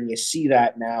skater. And you see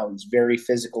that now. He's very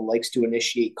physical, likes to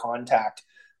initiate contact.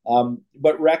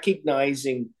 But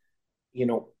recognizing,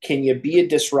 can you be a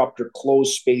disruptor,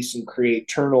 close space and create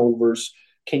turnovers?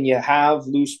 Can you have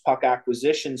loose puck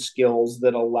acquisition skills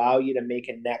that allow you to make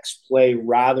a next play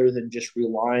rather than just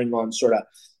relying on sort of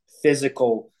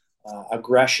physical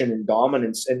aggression and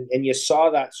dominance? And you saw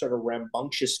that sort of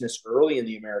rambunctiousness early in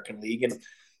the American League. And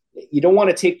you don't want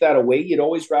to take that away. You'd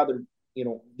always rather,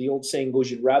 the old saying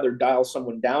goes, you'd rather dial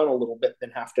someone down a little bit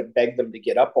than have to beg them to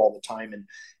get up all the time. And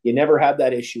you never had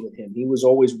that issue with him. He was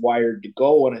always wired to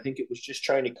go. And I think it was just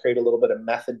trying to create a little bit of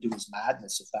method to his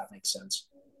madness, if that makes sense.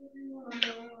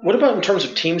 What about in terms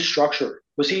of team structure?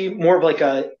 Was he more of like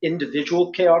a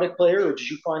individual chaotic player, or did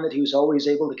you find that he was always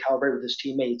able to calibrate with his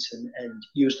teammates and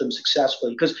use them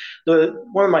successfully? Because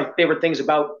one of my favorite things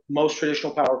about most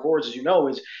traditional power forwards, as you know,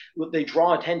 is they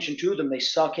draw attention to them, they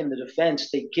suck in the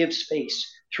defense, they give space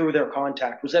through their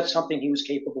contact. Was that something he was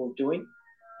capable of doing?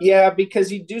 Yeah, because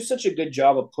he'd do such a good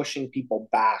job of pushing people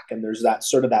back, and there's that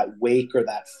sort of that wake or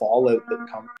that fallout that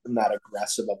comes from that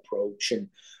aggressive approach. And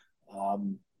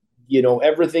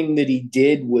everything that he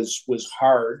did was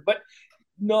hard, but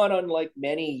not unlike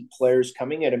many players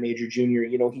coming at a major junior.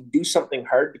 He'd do something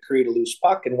hard to create a loose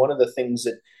puck, and one of the things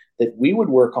that we would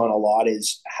work on a lot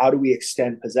is how do we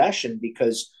extend possession,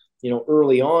 because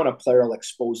early on a player will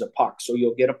expose a puck, so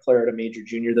you'll get a player at a major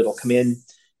junior that'll come in,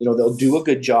 they'll do a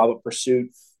good job of pursuit,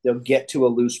 they'll get to a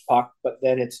loose puck, but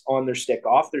then it's on their stick,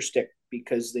 off their stick,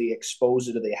 because they expose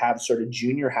it, or they have sort of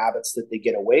junior habits that they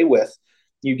get away with.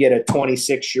 You get a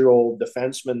 26-year-old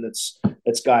defenseman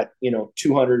that's got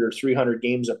 200 or 300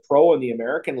 games of pro in the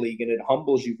American League, and it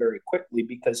humbles you very quickly,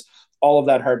 because all of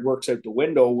that hard work's out the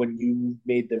window when you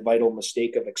made the vital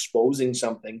mistake of exposing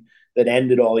something that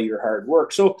ended all your hard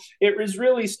work. So it was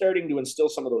really starting to instill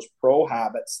some of those pro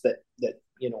habits that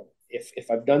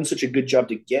if I've done such a good job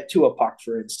to get to a puck,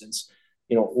 for instance,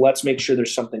 let's make sure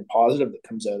there's something positive that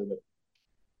comes out of it.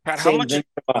 Pat, how much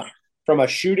from a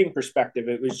shooting perspective,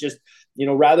 it was just,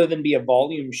 rather than be a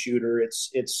volume shooter,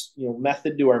 it's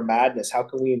method to our madness. How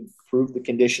can we improve the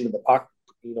condition of the puck,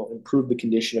 improve the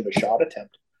condition of a shot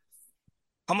attempt?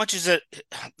 How much is it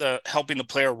helping the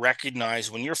player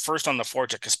recognize when you're first on the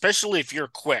forecheck, especially if you're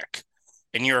quick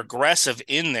and you're aggressive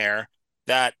in there,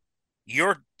 that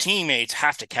your teammates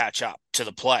have to catch up to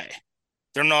the play?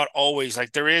 They're not always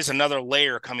like, there is another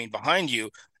layer coming behind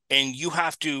you, and you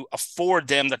have to afford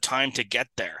them the time to get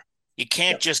there. You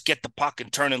can't just get the puck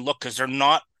and turn and look, because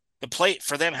the play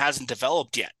for them hasn't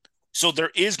developed yet. So there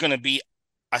is going to be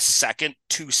a second,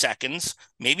 2 seconds,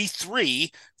 maybe 3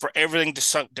 for everything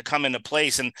to come into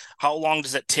place. And how long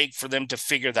does it take for them to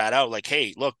figure that out? Like,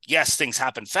 hey, look, yes, things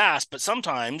happen fast, but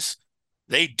sometimes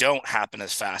they don't happen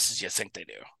as fast as you think they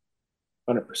do.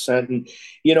 100%. And,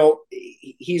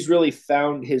 he's really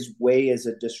found his way as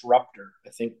a disruptor. I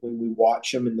think when we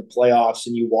watch him in the playoffs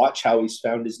and you watch how he's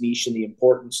found his niche and the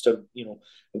importance of,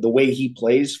 the way he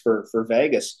plays for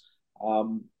Vegas,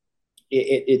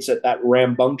 it's at that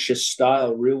rambunctious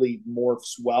style really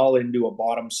morphs well into a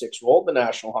bottom 6 role at the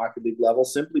National Hockey League level,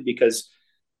 simply because,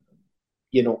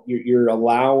 you're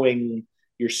allowing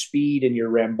your speed and your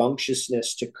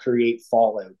rambunctiousness to create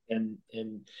fallout. And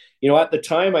at the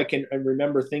time I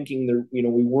remember thinking that,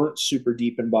 we weren't super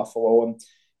deep in Buffalo.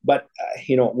 But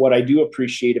what I do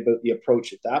appreciate about the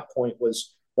approach at that point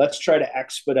was, let's try to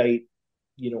expedite,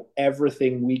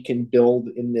 everything we can build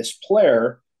in this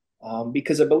player.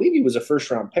 Because I believe he was a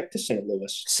first-round pick to St.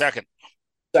 Louis. Second,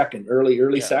 early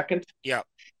yeah. Second. Yeah.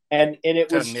 And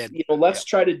it was, let's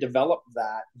try to develop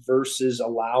that versus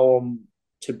allow him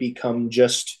to become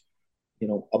just,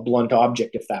 a blunt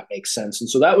object, if that makes sense. And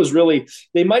so that was really,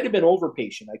 they might have been over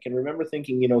patient. I can remember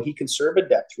thinking, he can serve a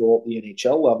depth role at the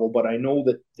NHL level, but I know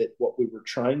that what we were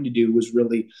trying to do was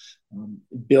really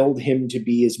build him to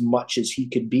be as much as he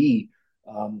could be,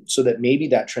 so that maybe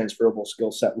that transferable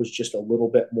skill set was just a little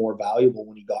bit more valuable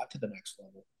when he got to the next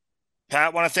level. Pat, I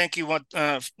want to thank you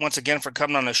once again for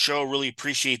coming on the show. Really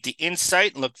appreciate the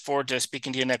insight and look forward to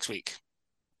speaking to you next week.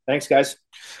 Thanks, guys.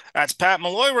 That's Pat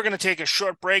Malloy. We're going to take a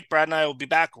short break. Brad and I will be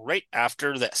back right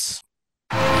after this.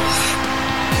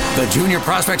 The Junior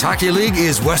Prospect Hockey League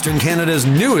is Western Canada's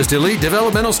newest elite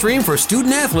developmental stream for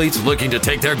student athletes looking to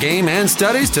take their game and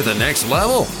studies to the next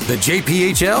level. The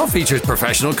JPHL features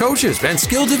professional coaches and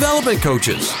skill development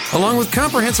coaches, along with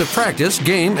comprehensive practice,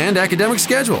 game, and academic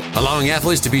schedule, allowing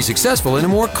athletes to be successful in a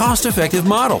more cost-effective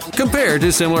model compared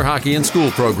to similar hockey and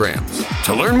school programs.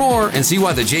 To learn more and see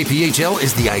why the JPHL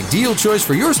is the ideal choice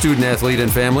for your student athlete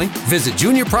and family, visit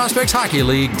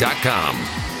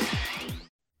juniorprospectshockeyleague.com.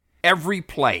 Every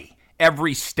play,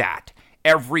 every stat,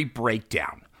 every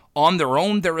breakdown. On their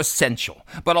own, they're essential,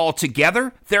 but all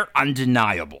together, they're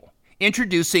undeniable.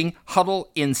 Introducing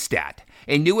Huddle Instat,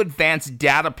 a new advanced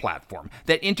data platform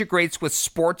that integrates with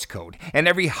Sports Code and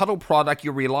every Huddle product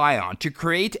you rely on to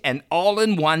create an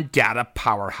all-in-one data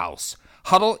powerhouse.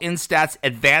 Huddle Instat's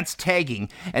advanced tagging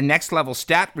and next-level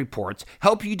stat reports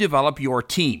help you develop your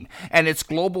team, and its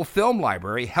global film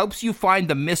library helps you find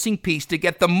the missing piece to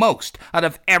get the most out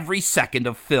of every second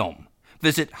of film.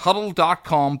 Visit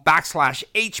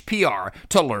huddle.com/HPR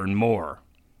to learn more.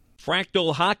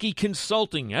 Fractal Hockey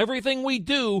Consulting. Everything we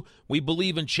do, we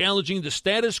believe in challenging the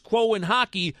status quo in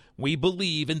hockey. We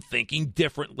believe in thinking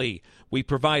differently. We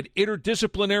provide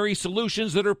interdisciplinary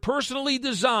solutions that are personally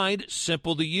designed,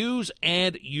 simple to use,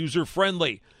 and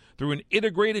user-friendly. Through an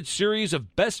integrated series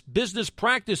of best business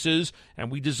practices,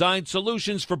 and we design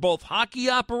solutions for both hockey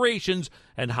operations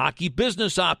and hockey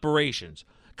business operations.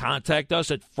 Contact us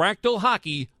at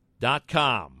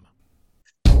fractalhockey.com.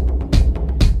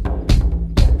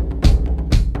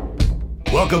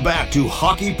 Welcome back to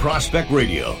Hockey Prospect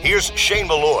Radio. Here's Shane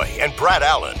Malloy and Brad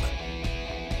Allen.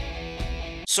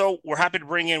 So we're happy to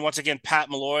bring in, once again, Pat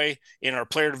Malloy in our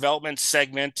player development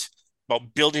segment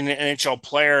about building an NHL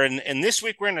player. And this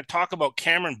week we're going to talk about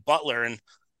Cameron Butler and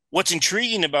what's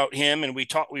intriguing about him. And we've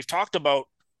talked about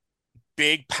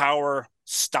big power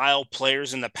style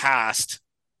players in the past,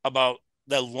 about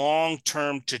the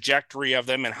long-term trajectory of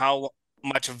them and how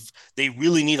much of they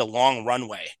really need a long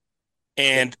runway.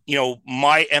 And, you know,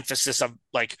 my emphasis of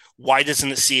like, why doesn't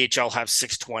the CHL have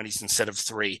 620s instead of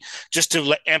 3? Just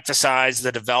to emphasize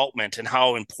the development and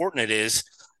how important it is.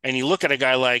 And you look at a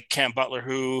guy like Cam Butler,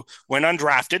 who went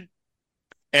undrafted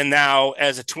and now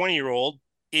as a 20-year-old,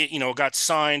 got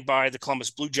signed by the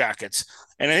Columbus Blue Jackets.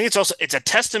 And I think it's a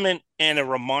testament and a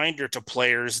reminder to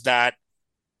players that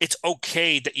it's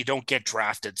okay that you don't get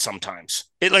drafted sometimes.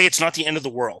 It's not the end of the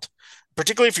world.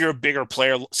 Particularly if you're a bigger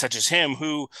player such as him,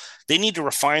 who they need to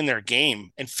refine their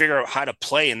game and figure out how to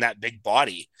play in that big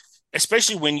body,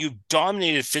 especially when you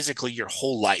dominated physically your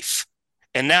whole life.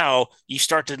 And now you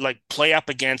start to play up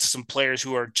against some players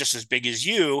who are just as big as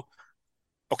you.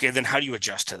 Okay, then how do you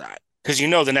adjust to that? Because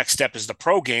the next step is the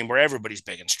pro game where everybody's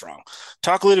big and strong.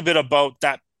 Talk a little bit about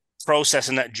that process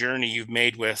and that journey you've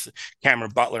made with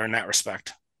Cameron Butler in that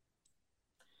respect.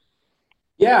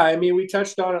 Yeah, I mean, we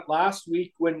touched on it last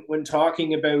week when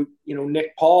talking about,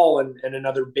 Nick Paul and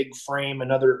another big frame,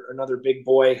 another big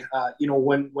boy.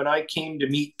 When I came to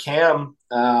meet Cam,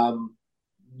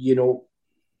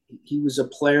 he was a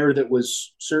player that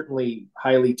was certainly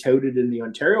highly touted in the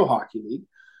Ontario Hockey League,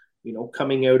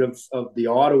 coming out of the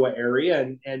Ottawa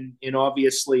area. And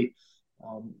obviously,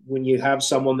 when you have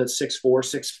someone that's 6'4",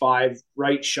 6'5",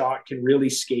 right shot, can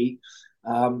really skate,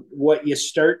 what you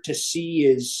start to see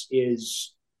is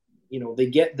they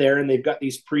get there and they've got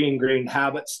these pre-ingrained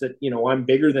habits that, I'm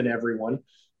bigger than everyone.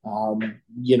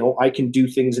 I can do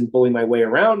things and bully my way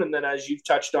around. And then as you've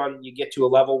touched on, you get to a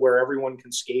level where everyone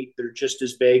can skate. They're just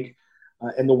as big.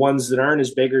 And the ones that aren't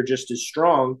as big are just as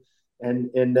strong.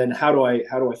 And then how do I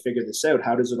figure this out?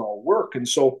 How does it all work? And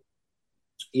so,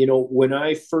 when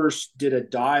I first did a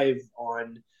dive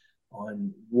on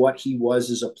what he was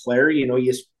as a player,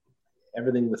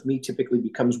 everything with me typically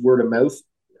becomes word of mouth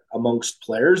amongst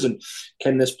players. And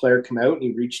can this player come out? And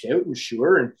he reached out, and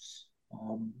sure. And,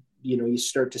 you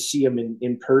start to see him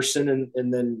in person.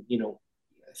 And then,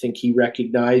 I think he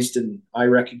recognized and I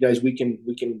recognized we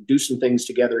can do some things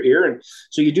together here. And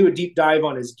so you do a deep dive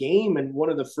on his game. And one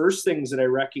of the first things that I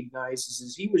recognized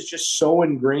is he was just so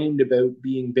ingrained about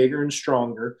being bigger and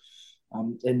stronger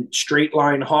and straight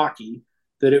line hockey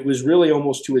that it was really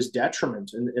almost to his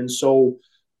detriment. And so,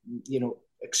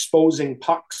 exposing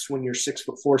pucks when you're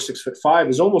 6'4", 6'5"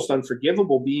 is almost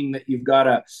unforgivable, being that you've got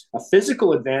a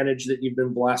physical advantage that you've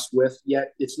been blessed with,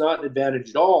 yet it's not an advantage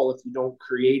at all if you don't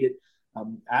create it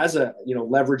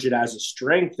leverage it as a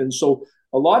strength. And so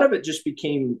a lot of it just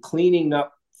became cleaning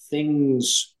up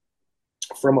things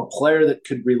from a player that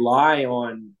could rely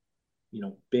on,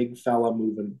 big fella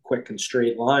moving quick and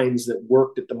straight lines that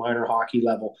worked at the minor hockey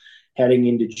level heading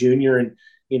into junior. And,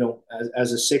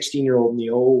 as a 16-year-old in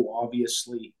the O,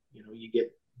 obviously, you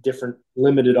get different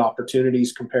limited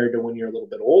opportunities compared to when you're a little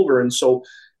bit older. And so,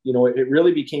 it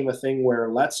really became a thing where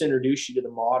let's introduce you to the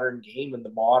modern game and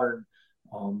the modern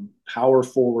power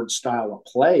forward style of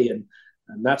play. And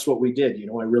that's what we did.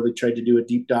 I really tried to do a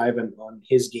deep dive on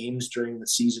his games during the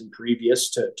season previous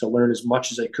to learn as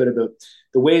much as I could about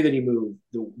the way that he moved,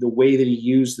 the way that he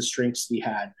used the strengths that he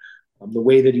had, the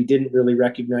way that he didn't really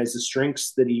recognize the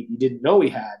strengths that he didn't know he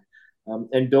had,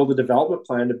 and build a development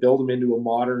plan to build him into a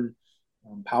modern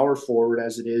power forward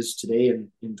as it is today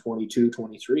in 22,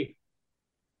 23.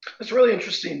 It's really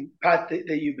interesting, Pat,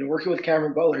 that you've been working with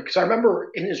Cameron Butler, because I remember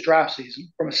in his draft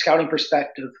season, from a scouting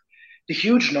perspective, the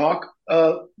huge knock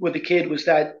with the kid was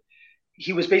that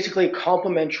he was basically a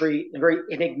complimentary, a very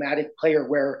enigmatic player,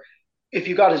 where if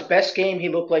you got his best game, he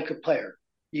looked like a player.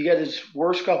 You get his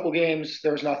worst couple games,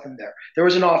 there was nothing there. There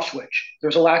was an off switch. There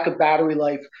was a lack of battery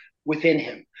life within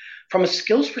him. From a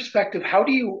skills perspective, how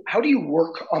do you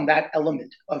work on that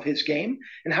element of his game,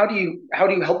 and how do you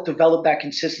help develop that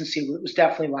consistency that was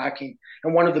definitely lacking,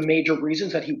 and one of the major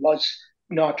reasons that he was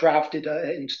not drafted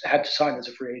and had to sign as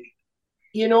a free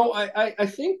agent? I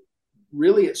think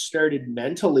really it started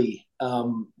mentally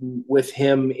with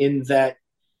him, in that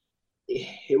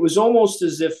it was almost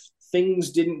as if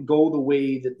things didn't go the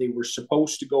way that they were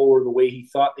supposed to go, or the way he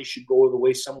thought they should go, or the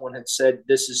way someone had said,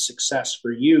 this is success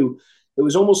for you. It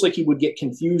was almost like he would get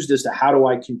confused as to how do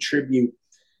I contribute.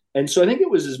 And so I think it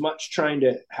was as much trying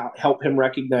to help him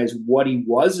recognize what he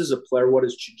was as a player, what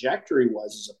his trajectory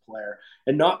was as a player,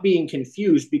 and not being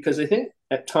confused. Because I think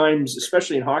at times,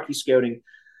 especially in hockey scouting,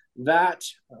 that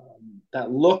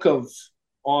look of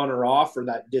on or off, or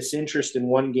that disinterest in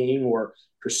one game, or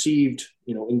perceived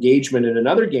engagement in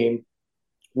another game,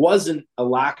 wasn't a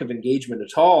lack of engagement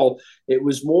at all. It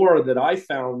was more that I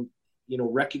found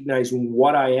recognizing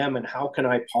what I am and how can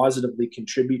I positively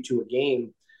contribute to a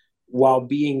game while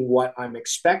being what I'm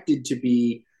expected to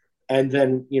be, and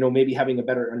then maybe having a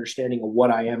better understanding of what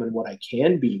I am and what I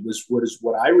can be was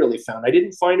what I really found. I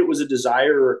didn't find it was a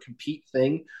desire or a compete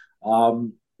thing.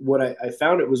 What I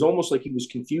found, it was almost like he was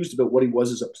confused about what he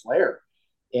was as a player.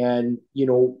 And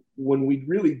when we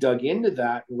really dug into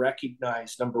that and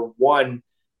recognized, number one,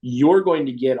 you're going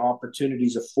to get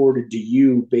opportunities afforded to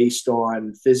you based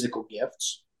on physical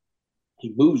gifts.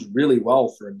 He moves really well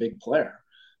for a big player.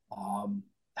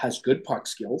 Has good puck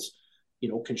skills,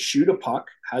 can shoot a puck,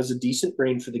 has a decent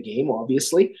brain for the game,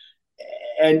 obviously.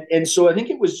 And so I think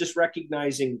it was just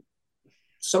recognizing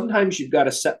sometimes you've got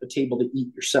to set the table to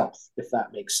eat yourself, if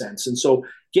that makes sense. And so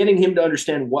getting him to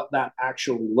understand what that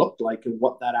actually looked like and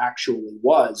what that actually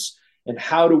was, and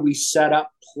how do we set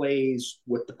up plays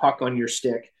with the puck on your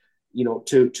stick,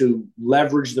 to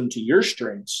leverage them to your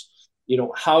strengths.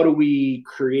 How do we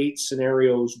create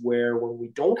scenarios where when we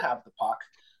don't have the puck,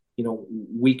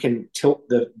 we can tilt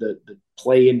the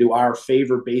play into our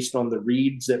favor based on the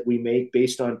reads that we make,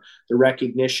 based on the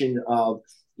recognition of,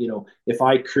 if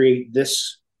I create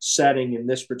this setting in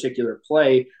this particular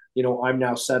play, I'm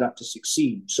now set up to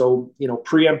succeed. So,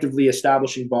 preemptively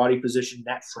establishing body position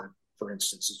net front, for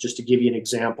instance, is just to give you an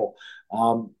example,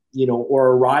 or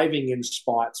arriving in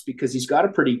spots because he's got a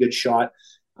pretty good shot.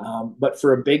 But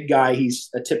for a big guy, he's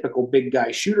a typical big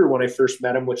guy shooter when I first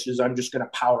met him, which is I'm just going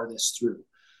to power this through.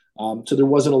 So there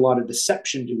wasn't a lot of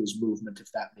deception to his movement,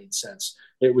 if that made sense.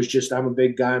 It was just, I'm a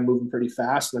big guy, I'm moving pretty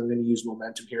fast, and I'm going to use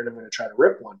momentum here, and I'm going to try to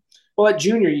rip one. Well, at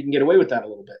junior, you can get away with that a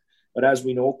little bit. But as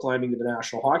we know, climbing to the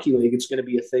National Hockey League, it's going to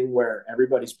be a thing where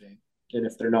everybody's big. And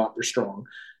if they're not, they're strong.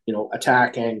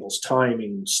 Attack angles,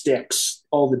 timing, sticks,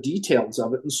 all the details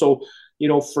of it. And so,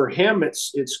 for him,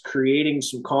 it's creating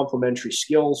some complementary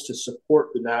skills to support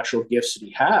the natural gifts that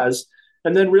he has.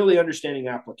 And then really understanding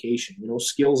application,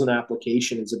 skills and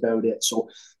application is about it. So,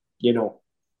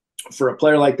 for a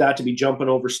player like that to be jumping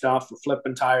over stuff or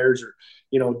flipping tires or,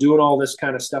 doing all this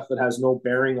kind of stuff that has no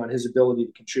bearing on his ability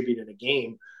to contribute in a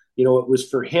game, it was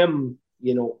for him,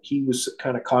 he was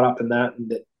kind of caught up in that,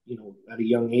 and that, at a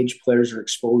young age, players are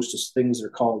exposed to things that are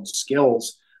called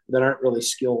skills that aren't really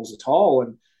skills at all.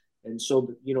 And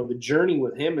so, the journey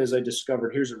with him is I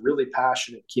discovered here's a really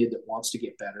passionate kid that wants to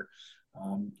get better.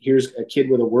 Here's a kid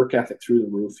with a work ethic through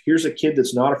the roof. Here's a kid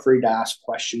that's not afraid to ask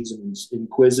questions and is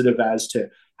inquisitive as to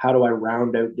how do I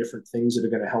round out different things that are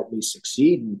going to help me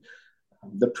succeed. And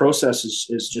the process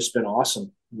has just been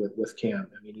awesome with Cam.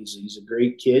 I mean, he's a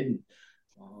great kid. And,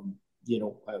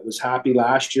 I was happy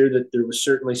last year that there was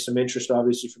certainly some interest,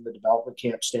 obviously, from the development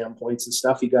camp standpoints and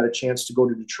stuff. He got a chance to go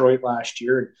to Detroit last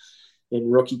year in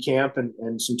rookie camp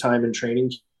and some time in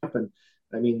training camp. And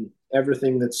I mean,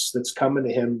 everything that's coming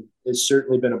to him has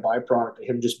certainly been a byproduct of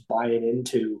him just buying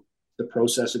into the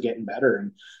process of getting better.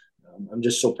 And I'm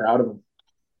just so proud of him.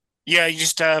 Yeah, you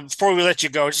just before we let you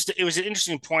go, it was an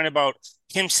interesting point about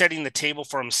him setting the table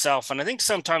for himself. And I think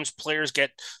sometimes players get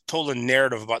told a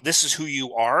narrative about this is who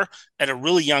you are at a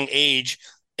really young age,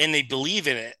 and they believe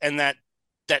in it. And that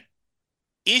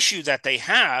issue that they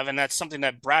have, and that's something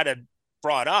that Brad had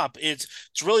brought up, it's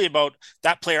really about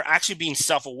that player actually being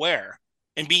self-aware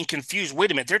and being confused.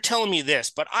 Wait a minute, they're telling me this,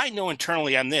 but I know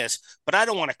internally I'm this, but I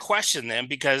don't want to question them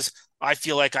because I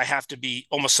feel like I have to be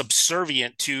almost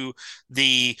subservient to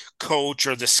the coach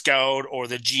or the scout or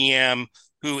the GM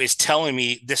who is telling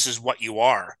me this is what you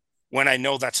are, when I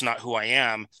know that's not who I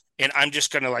am. And I'm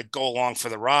just going to go along for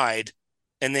the ride.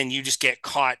 And then you just get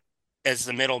caught as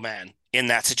the middleman in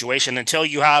that situation until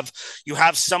you have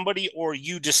somebody, or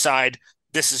you decide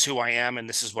this is who I am and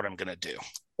this is what I'm going to do.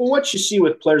 Well, what you see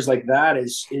with players like that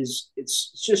is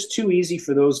it's just too easy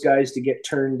for those guys to get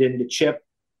turned into chip,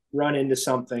 run into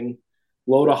something,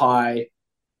 low to high,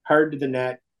 hard to the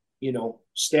net,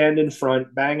 stand in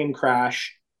front, bang and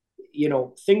crash,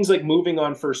 things like moving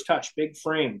on first touch, big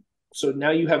frame. So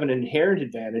now you have an inherent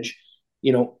advantage.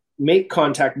 make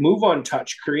contact, move on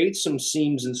touch, create some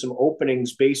seams and some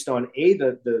openings based on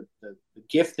the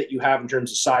gift that you have in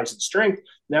terms of size and strength.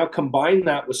 Now combine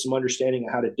that with some understanding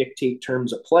of how to dictate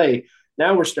terms of play.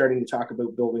 Now we're starting to talk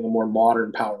about building a more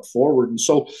modern power forward. And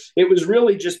so it was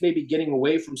really just maybe getting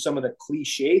away from some of the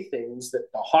cliche things that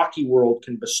the hockey world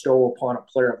can bestow upon a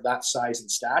player of that size and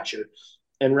stature,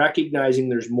 and recognizing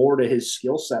there's more to his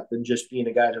skill set than just being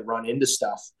a guy to run into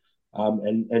stuff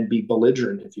and be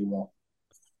belligerent, if you will.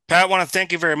 Pat, I want to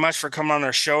thank you very much for coming on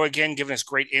our show again, giving us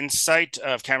great insight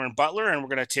of Cameron Butler. And we're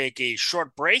going to take a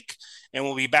short break, and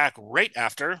we'll be back right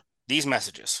after these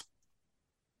messages.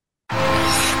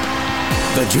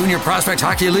 The Junior Prospect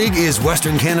Hockey League is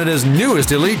Western Canada's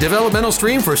newest elite developmental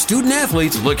stream for student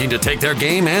athletes looking to take their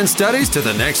game and studies to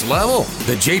the next level.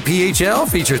 The JPHL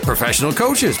features professional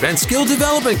coaches and skill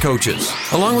development coaches,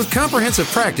 along with comprehensive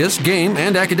practice, game,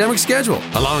 and academic schedule,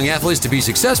 allowing athletes to be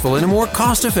successful in a more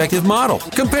cost-effective model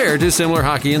compared to similar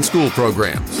hockey and school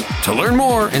programs. To learn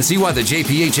more and see why the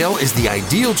JPHL is the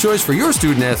ideal choice for your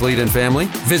student athlete and family,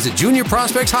 visit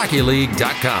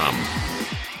juniorprospectshockeyleague.com.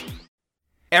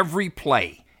 Every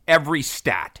play, every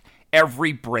stat,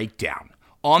 every breakdown.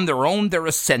 On their own, they're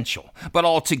essential, but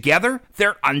altogether,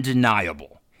 they're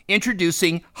undeniable.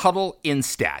 Introducing Huddle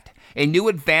Instat, a new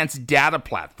advanced data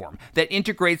platform that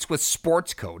integrates with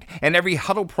Sports Code and every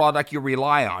Huddle product you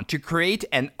rely on to create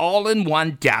an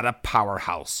all-in-one data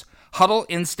powerhouse. Huddle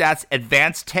Instat's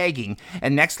advanced tagging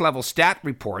and next-level stat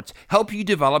reports help you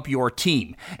develop your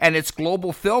team, and its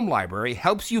global film library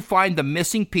helps you find the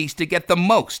missing piece to get the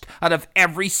most out of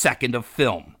every second of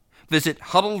film. Visit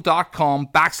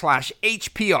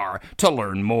huddle.com/HPR to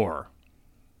learn more.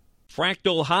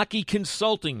 Fractal Hockey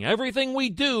Consulting. Everything we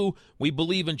do, we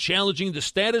believe in challenging the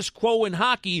status quo in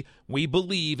hockey. We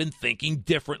believe in thinking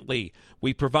differently.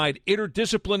 We provide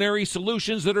interdisciplinary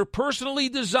solutions that are personally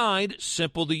designed,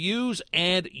 simple to use,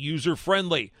 and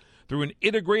user-friendly. Through an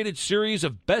integrated series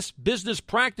of best business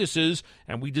practices,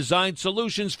 and we design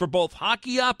solutions for both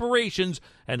hockey operations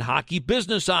and hockey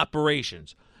business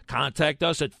operations. Contact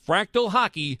us at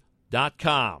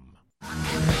fractalhockey.com.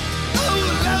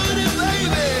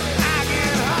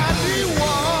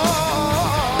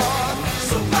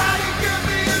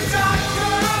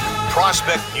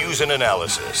 Prospect news and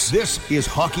analysis. This is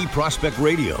Hockey Prospect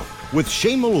Radio with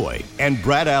Shane Malloy and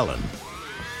Brad Allen.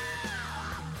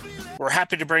 We're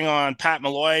happy to bring on Pat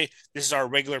Malloy. This is our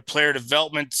regular player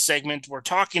development segment. We're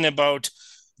talking about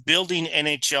building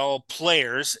NHL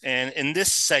players. And in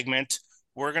this segment,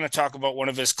 we're going to talk about one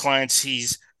of his clients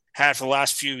he's had for the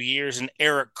last few years, and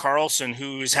Erik Karlsson,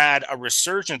 who's had a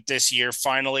resurgence this year,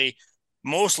 finally,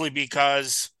 mostly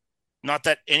because not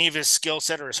that any of his skill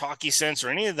set or his hockey sense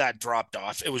or any of that dropped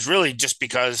off. It was really just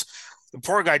because the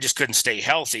poor guy just couldn't stay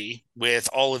healthy with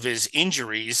all of his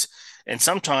injuries. And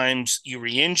sometimes you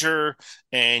re-injure,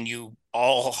 and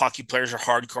all hockey players are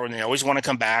hardcore, and they always want to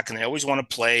come back and they always want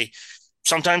to play,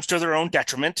 sometimes to their own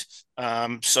detriment.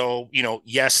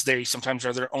 Yes, they sometimes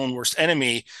are their own worst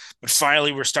enemy, but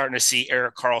finally we're starting to see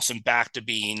Erik Karlsson back to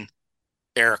being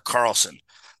Erik Karlsson.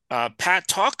 Pat,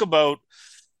 talk about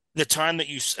the time that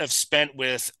you have spent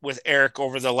with Erik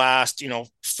over the last,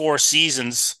 4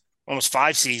 seasons, almost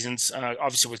 5 seasons,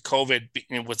 obviously with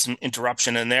COVID, with some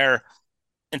interruption in there,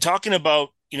 and talking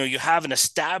about, you have an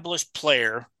established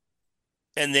player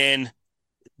and then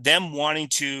them wanting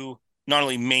to not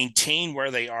only maintain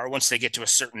where they are once they get to a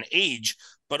certain age,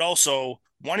 but also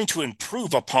wanting to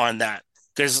improve upon that.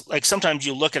 Because sometimes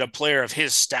you look at a player of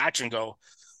his stature and go,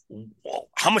 well,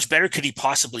 how much better could he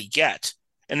possibly get?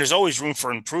 And there's always room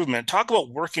for improvement. Talk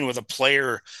about working with a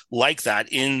player like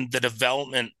that in the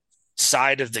development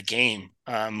side of the game.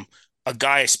 A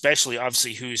guy, especially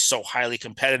obviously, who's so highly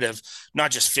competitive, not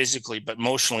just physically, but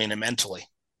emotionally and mentally.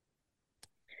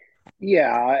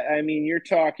 Yeah. I mean, you're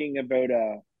talking about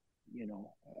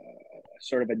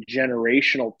sort of a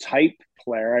generational type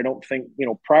player. I don't think,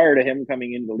 prior to him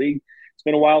coming into the league, it's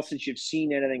been a while since you've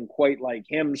seen anything quite like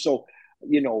him. So,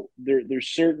 there's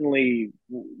certainly,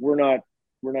 we're not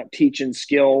teaching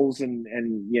skills and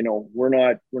we're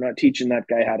not teaching that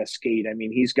guy how to skate. I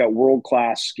mean, he's got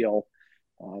world-class skill.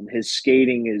 His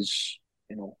skating is,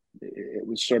 it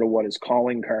was sort of what his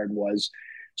calling card was.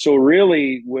 So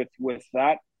really with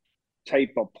that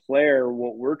type of player,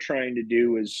 what we're trying to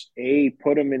do is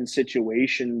put him in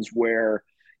situations where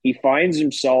he finds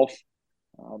himself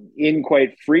in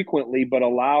quite frequently, but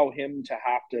allow him to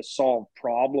have to solve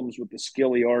problems with the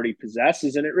skill he already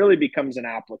possesses. And it really becomes an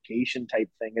application type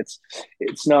thing.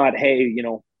 It's not, hey,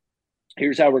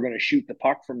 here's how we're going to shoot the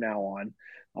puck from now on.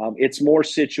 It's more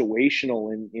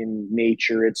situational in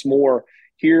nature. It's more,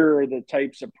 here are the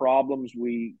types of problems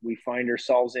we find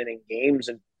ourselves in games,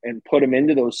 and put him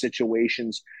into those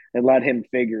situations and let him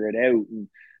figure it out. And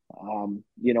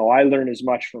I learn as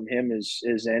much from him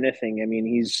as anything. I mean,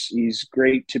 he's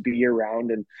great to be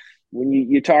around. And when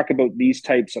you talk about these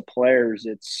types of players,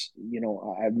 it's,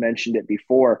 I've mentioned it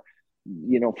before,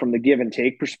 from the give and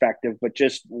take perspective, but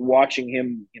just watching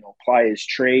him, apply his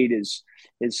trade is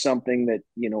something that,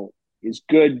 is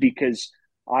good, because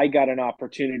I got an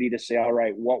opportunity to say, all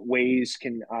right, what ways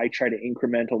can I try to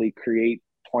incrementally create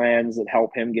plans that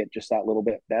help him get just that little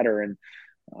bit better? And,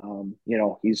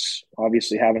 he's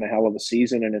obviously having a hell of a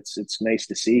season, and it's nice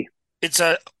to see. It's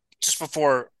just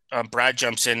before Brad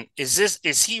jumps in,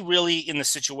 is he really in the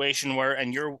situation where,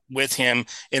 and you're with him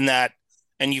in that,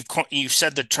 and you've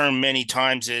said the term many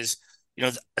times, is,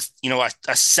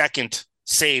 a second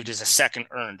saved is a second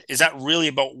earned. Is that really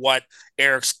about what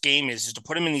Eric's game is to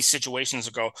put him in these situations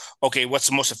and go, okay, what's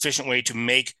the most efficient way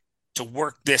to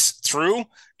work this through,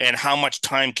 and how much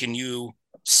time can you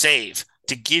save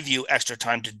to give you extra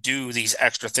time to do these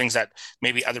extra things that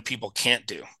maybe other people can't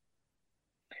do?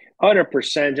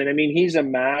 100%. And I mean, he's a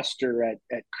master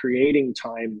at creating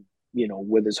time,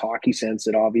 with his hockey sense.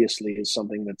 It obviously is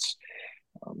something that's,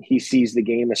 he sees the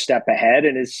game a step ahead,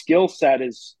 and his skill set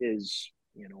is,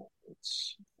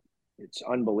 it's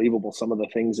unbelievable, some of the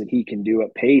things that he can do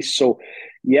at pace. So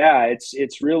yeah,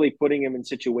 it's really putting him in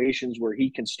situations where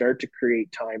he can start to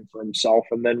create time for himself,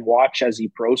 and then watch as he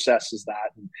processes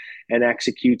that and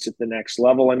executes at the next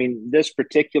level. I mean, this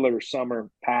particular summer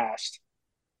past,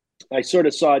 I sort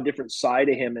of saw a different side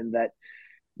of him, in that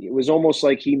it was almost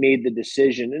like he made the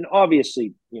decision, and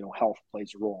obviously, health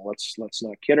plays a role. Let's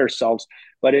not kid ourselves,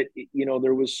 but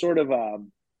there was sort of a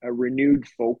renewed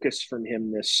focus from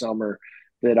him this summer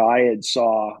that I had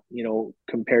saw,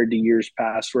 compared to years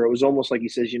past, where it was almost like he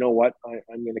says, you know what,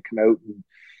 I'm going to come out and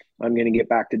I'm going to get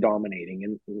back to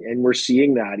dominating. And we're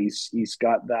seeing that he's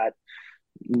got that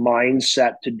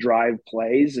mindset to drive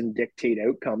plays and dictate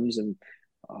outcomes. And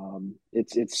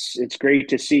it's great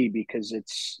to see, because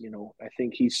it's, I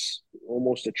think he's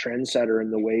almost a trendsetter in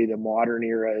the way the modern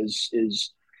era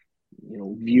is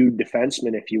viewed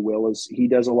defenseman, if you will. Is he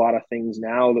does a lot of things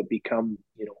now that become,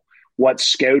 what's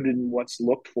scouted and what's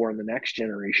looked for in the next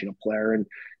generation of player, and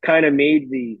kind of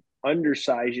made the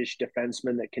undersized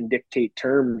defenseman that can dictate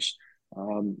terms,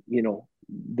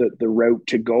 the route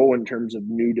to go in terms of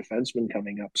new defensemen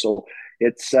coming up. So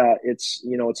it's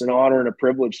an honor and a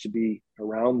privilege to be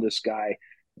around this guy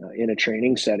in a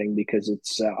training setting, because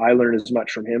it's I learn as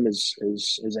much from him as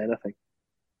anything.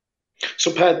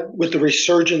 So, Pat, with the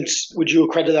resurgence, would you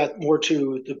accredit that more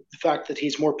to the fact that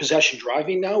he's more possession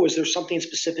driving now? Is there something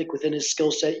specific within his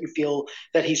skill set you feel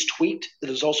that he's tweaked that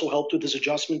has also helped with his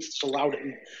adjustments that's allowed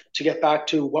him to get back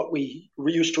to what we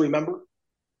used to remember?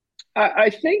 I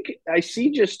think I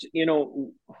see just,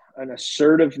 an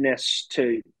assertiveness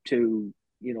to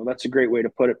that's a great way to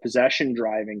put it, possession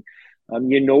driving.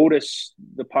 You notice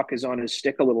the puck is on his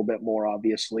stick a little bit more,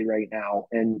 obviously, right now,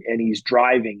 and he's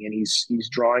driving, and he's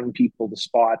drawing people to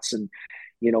spots, and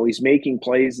he's making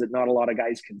plays that not a lot of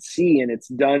guys can see, and it's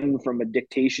done from a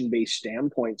dictation-based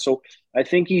standpoint. So I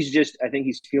think he's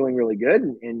feeling really good,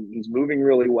 and he's moving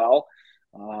really well.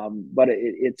 But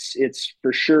it's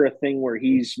for sure a thing where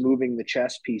he's moving the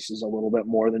chess pieces a little bit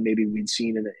more than maybe we'd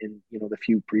seen in the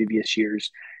few previous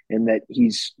years, in that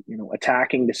he's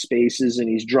attacking the spaces, and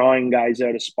he's drawing guys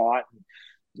out of spot.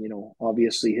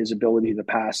 Obviously his ability to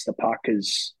pass the puck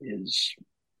is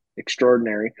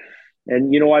extraordinary.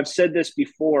 And I've said this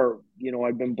before,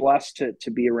 I've been blessed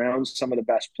to be around some of the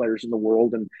best players in the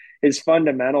world, and his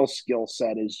fundamental skill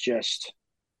set is just,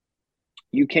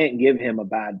 you can't give him a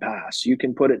bad pass. You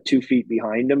can put it 2 feet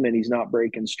behind him, and he's not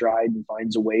breaking stride, and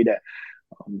finds a way to,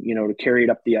 to carry it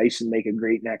up the ice and make a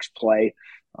great next play.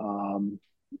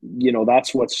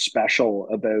 That's what's special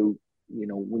about,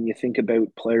 when you think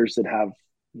about players that have,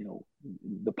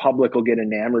 the public will get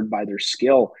enamored by their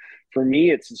skill. For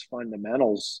me, it's his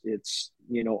fundamentals. It's,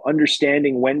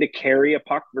 understanding when to carry a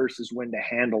puck versus when to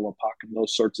handle a puck, and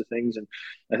those sorts of things. And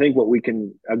I think what we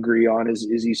can agree on is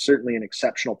he's certainly an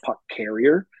exceptional puck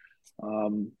carrier.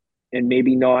 And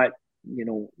maybe not,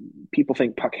 people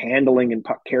think puck handling and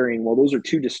puck carrying. Well, those are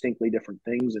two distinctly different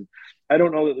things. And I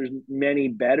don't know that there's many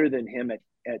better than him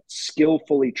at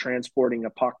skillfully transporting a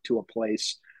puck to a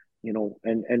place,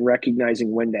 and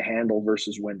recognizing when to handle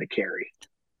versus when to carry.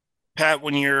 Pat,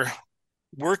 when you're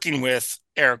working with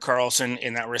Erik Karlsson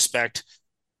in that respect,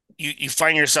 you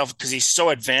find yourself, because he's so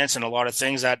advanced in a lot of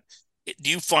things, that do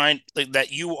you find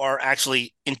that you are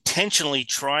actually intentionally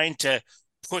trying to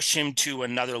push him to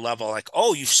another level? Like,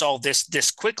 oh, you've solved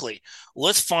this quickly.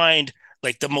 Let's find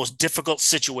like the most difficult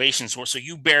situations so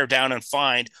you bear down and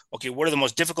find, okay, what are the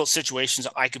most difficult situations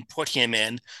I can put him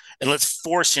in, and let's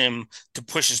force him to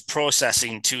push his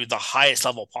processing to the highest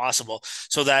level possible,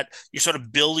 so that you're sort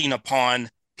of building upon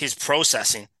his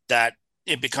processing, that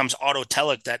it becomes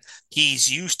autotelic, that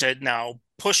he's used to now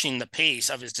pushing the pace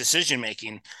of his decision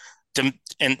making.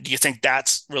 And do you think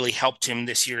that's really helped him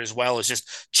this year as well, is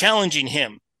just challenging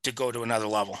him to go to another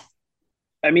level?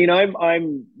 I mean,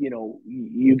 I'm,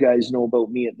 you guys know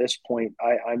about me at this point.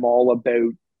 I'm all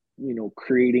about,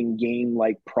 creating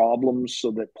game-like problems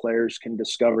so that players can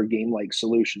discover game-like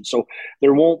solutions. So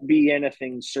there won't be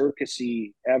anything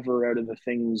circusy ever out of the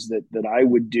things that I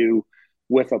would do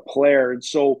with a player. And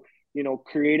so,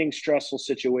 creating stressful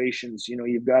situations,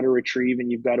 you've got to retrieve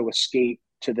and you've got to escape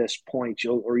to this point.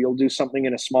 You'll do something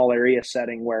in a small area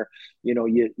setting where,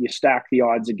 you stack the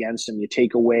odds against them, you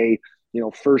take away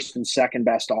first and second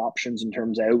best options in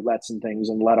terms of outlets and things,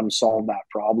 and let them solve that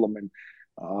problem. And,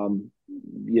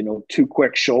 two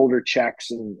quick shoulder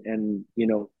checks and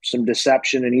some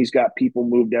deception, and he's got people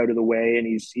moved out of the way, and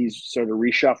he's sort of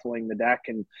reshuffling the deck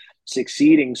and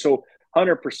succeeding. So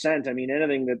 100%, I mean,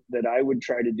 anything that I would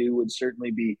try to do would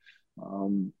certainly be,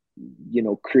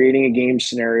 creating a game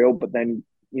scenario, but then,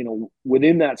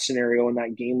 within that scenario and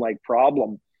that game-like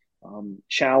problem,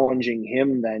 challenging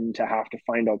him then to have to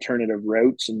find alternative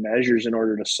routes and measures in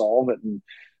order to solve it. And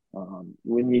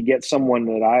when you get someone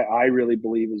that I really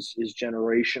believe is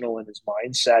generational in his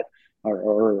mindset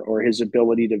or his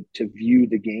ability to view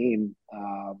the game,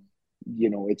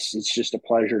 it's just a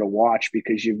pleasure to watch,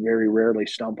 because you very rarely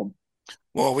stump him.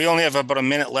 Well, we only have about a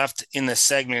minute left in this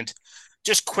segment.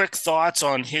 Just quick thoughts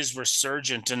on his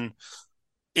resurgence, and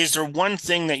is there one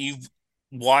thing that you've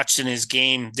watched in his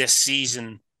game this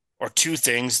season, or two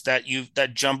things that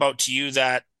jump out to you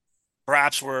that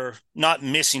perhaps were not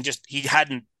missing, just he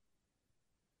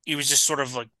was just sort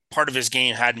of like part of his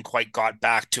game hadn't quite got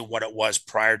back to what it was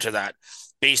prior to that,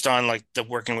 based on like the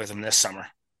working with him this summer?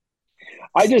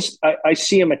 I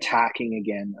see him attacking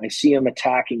again. I see him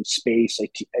attacking space. I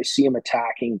see him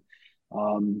attacking,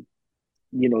 the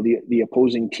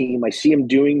opposing team. I see him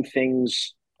doing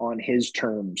things on his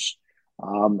terms.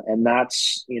 And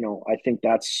that's, I think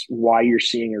that's why you're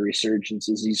seeing a resurgence,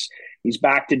 is he's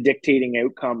back to dictating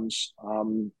outcomes,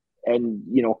 and,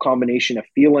 combination of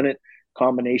feeling it,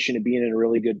 combination of being in a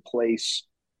really good place,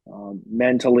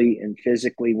 mentally and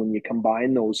physically. When you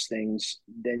combine those things,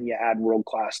 then you add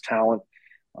world-class talent,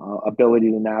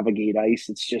 ability to navigate ice.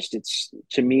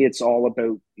 To me, it's all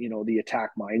about, the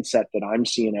attack mindset that I'm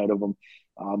seeing out of him,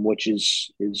 which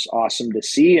is awesome to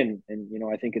see. And,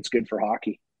 I think it's good for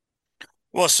hockey.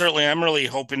 Well, certainly, I'm really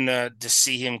hoping to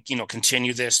see him,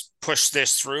 continue this, push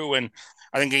this through. And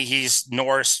I think he's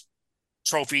Norris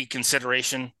Trophy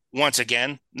consideration once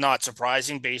again, not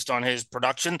surprising based on his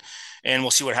production. And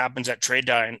we'll see what happens at trade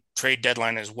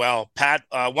deadline as well. Pat,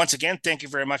 once again, thank you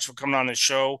very much for coming on the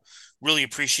show. Really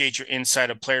appreciate your insight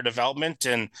of player development,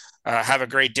 and have a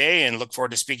great day, and look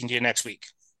forward to speaking to you next week.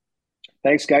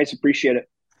 Thanks, guys. Appreciate it.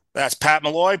 That's Pat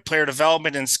Malloy, player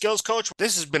development and skills coach.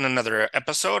 This has been another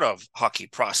episode of Hockey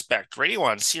Prospect Radio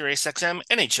on SiriusXM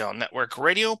NHL Network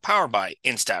Radio, powered by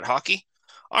Instat Hockey,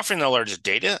 offering the largest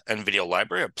data and video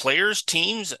library of players,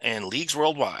 teams, and leagues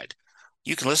worldwide.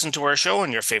 You can listen to our show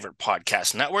on your favorite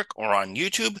podcast network or on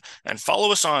YouTube, and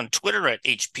follow us on Twitter at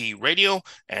HP Radio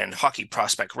and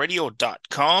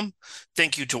hockeyprospectradio.com.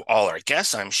 Thank you to all our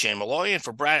guests. I'm Shane Malloy, and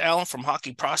for Brad Allen from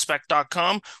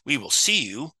hockeyprospect.com, we will see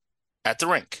you at the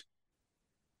rink.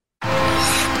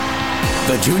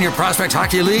 The Junior Prospect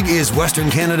Hockey League is Western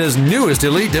Canada's newest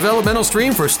elite developmental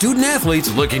stream for student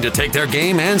athletes looking to take their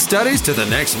game and studies to the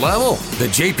next level. The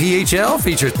JPHL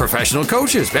features professional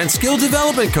coaches and skill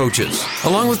development coaches,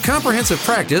 along with comprehensive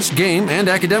practice, game, and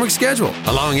academic schedule,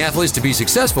 allowing athletes to be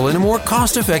successful in a more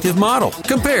cost-effective model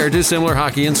compared to similar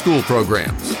hockey and school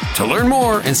programs. To learn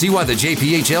more and see why the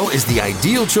JPHL is the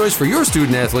ideal choice for your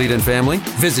student athlete and family,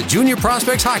 visit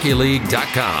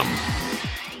juniorprospectshockeyleague.com.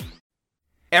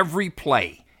 Every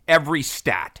play, every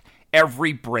stat,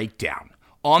 every breakdown.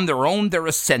 On their own, they're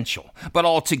essential, but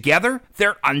all together,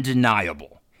 they're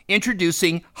undeniable.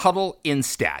 Introducing Huddle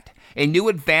Instat, a new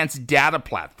advanced data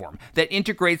platform that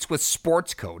integrates with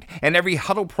Sports Code and every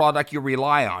Huddle product you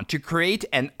rely on to create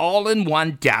an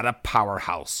all-in-one data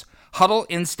powerhouse. Huddle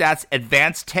Instat's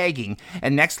advanced tagging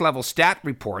and next-level stat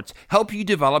reports help you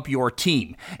develop your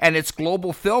team, and its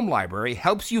global film library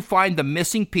helps you find the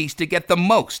missing piece to get the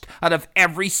most out of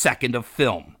every second of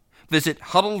film. Visit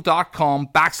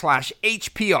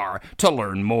huddle.com/HPR to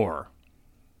learn more.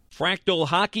 Fractal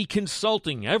Hockey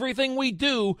Consulting. Everything we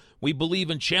do, we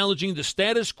believe in challenging the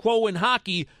status quo in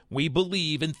hockey. We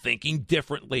believe in thinking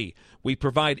differently. We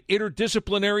provide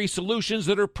interdisciplinary solutions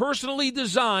that are personally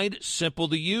designed, simple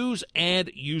to use,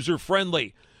 and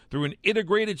user-friendly. Through an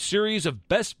integrated series of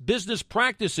best business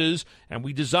practices, and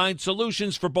we design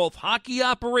solutions for both hockey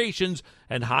operations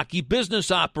and hockey business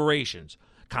operations.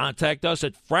 Contact us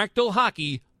at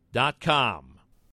fractalhockey.com.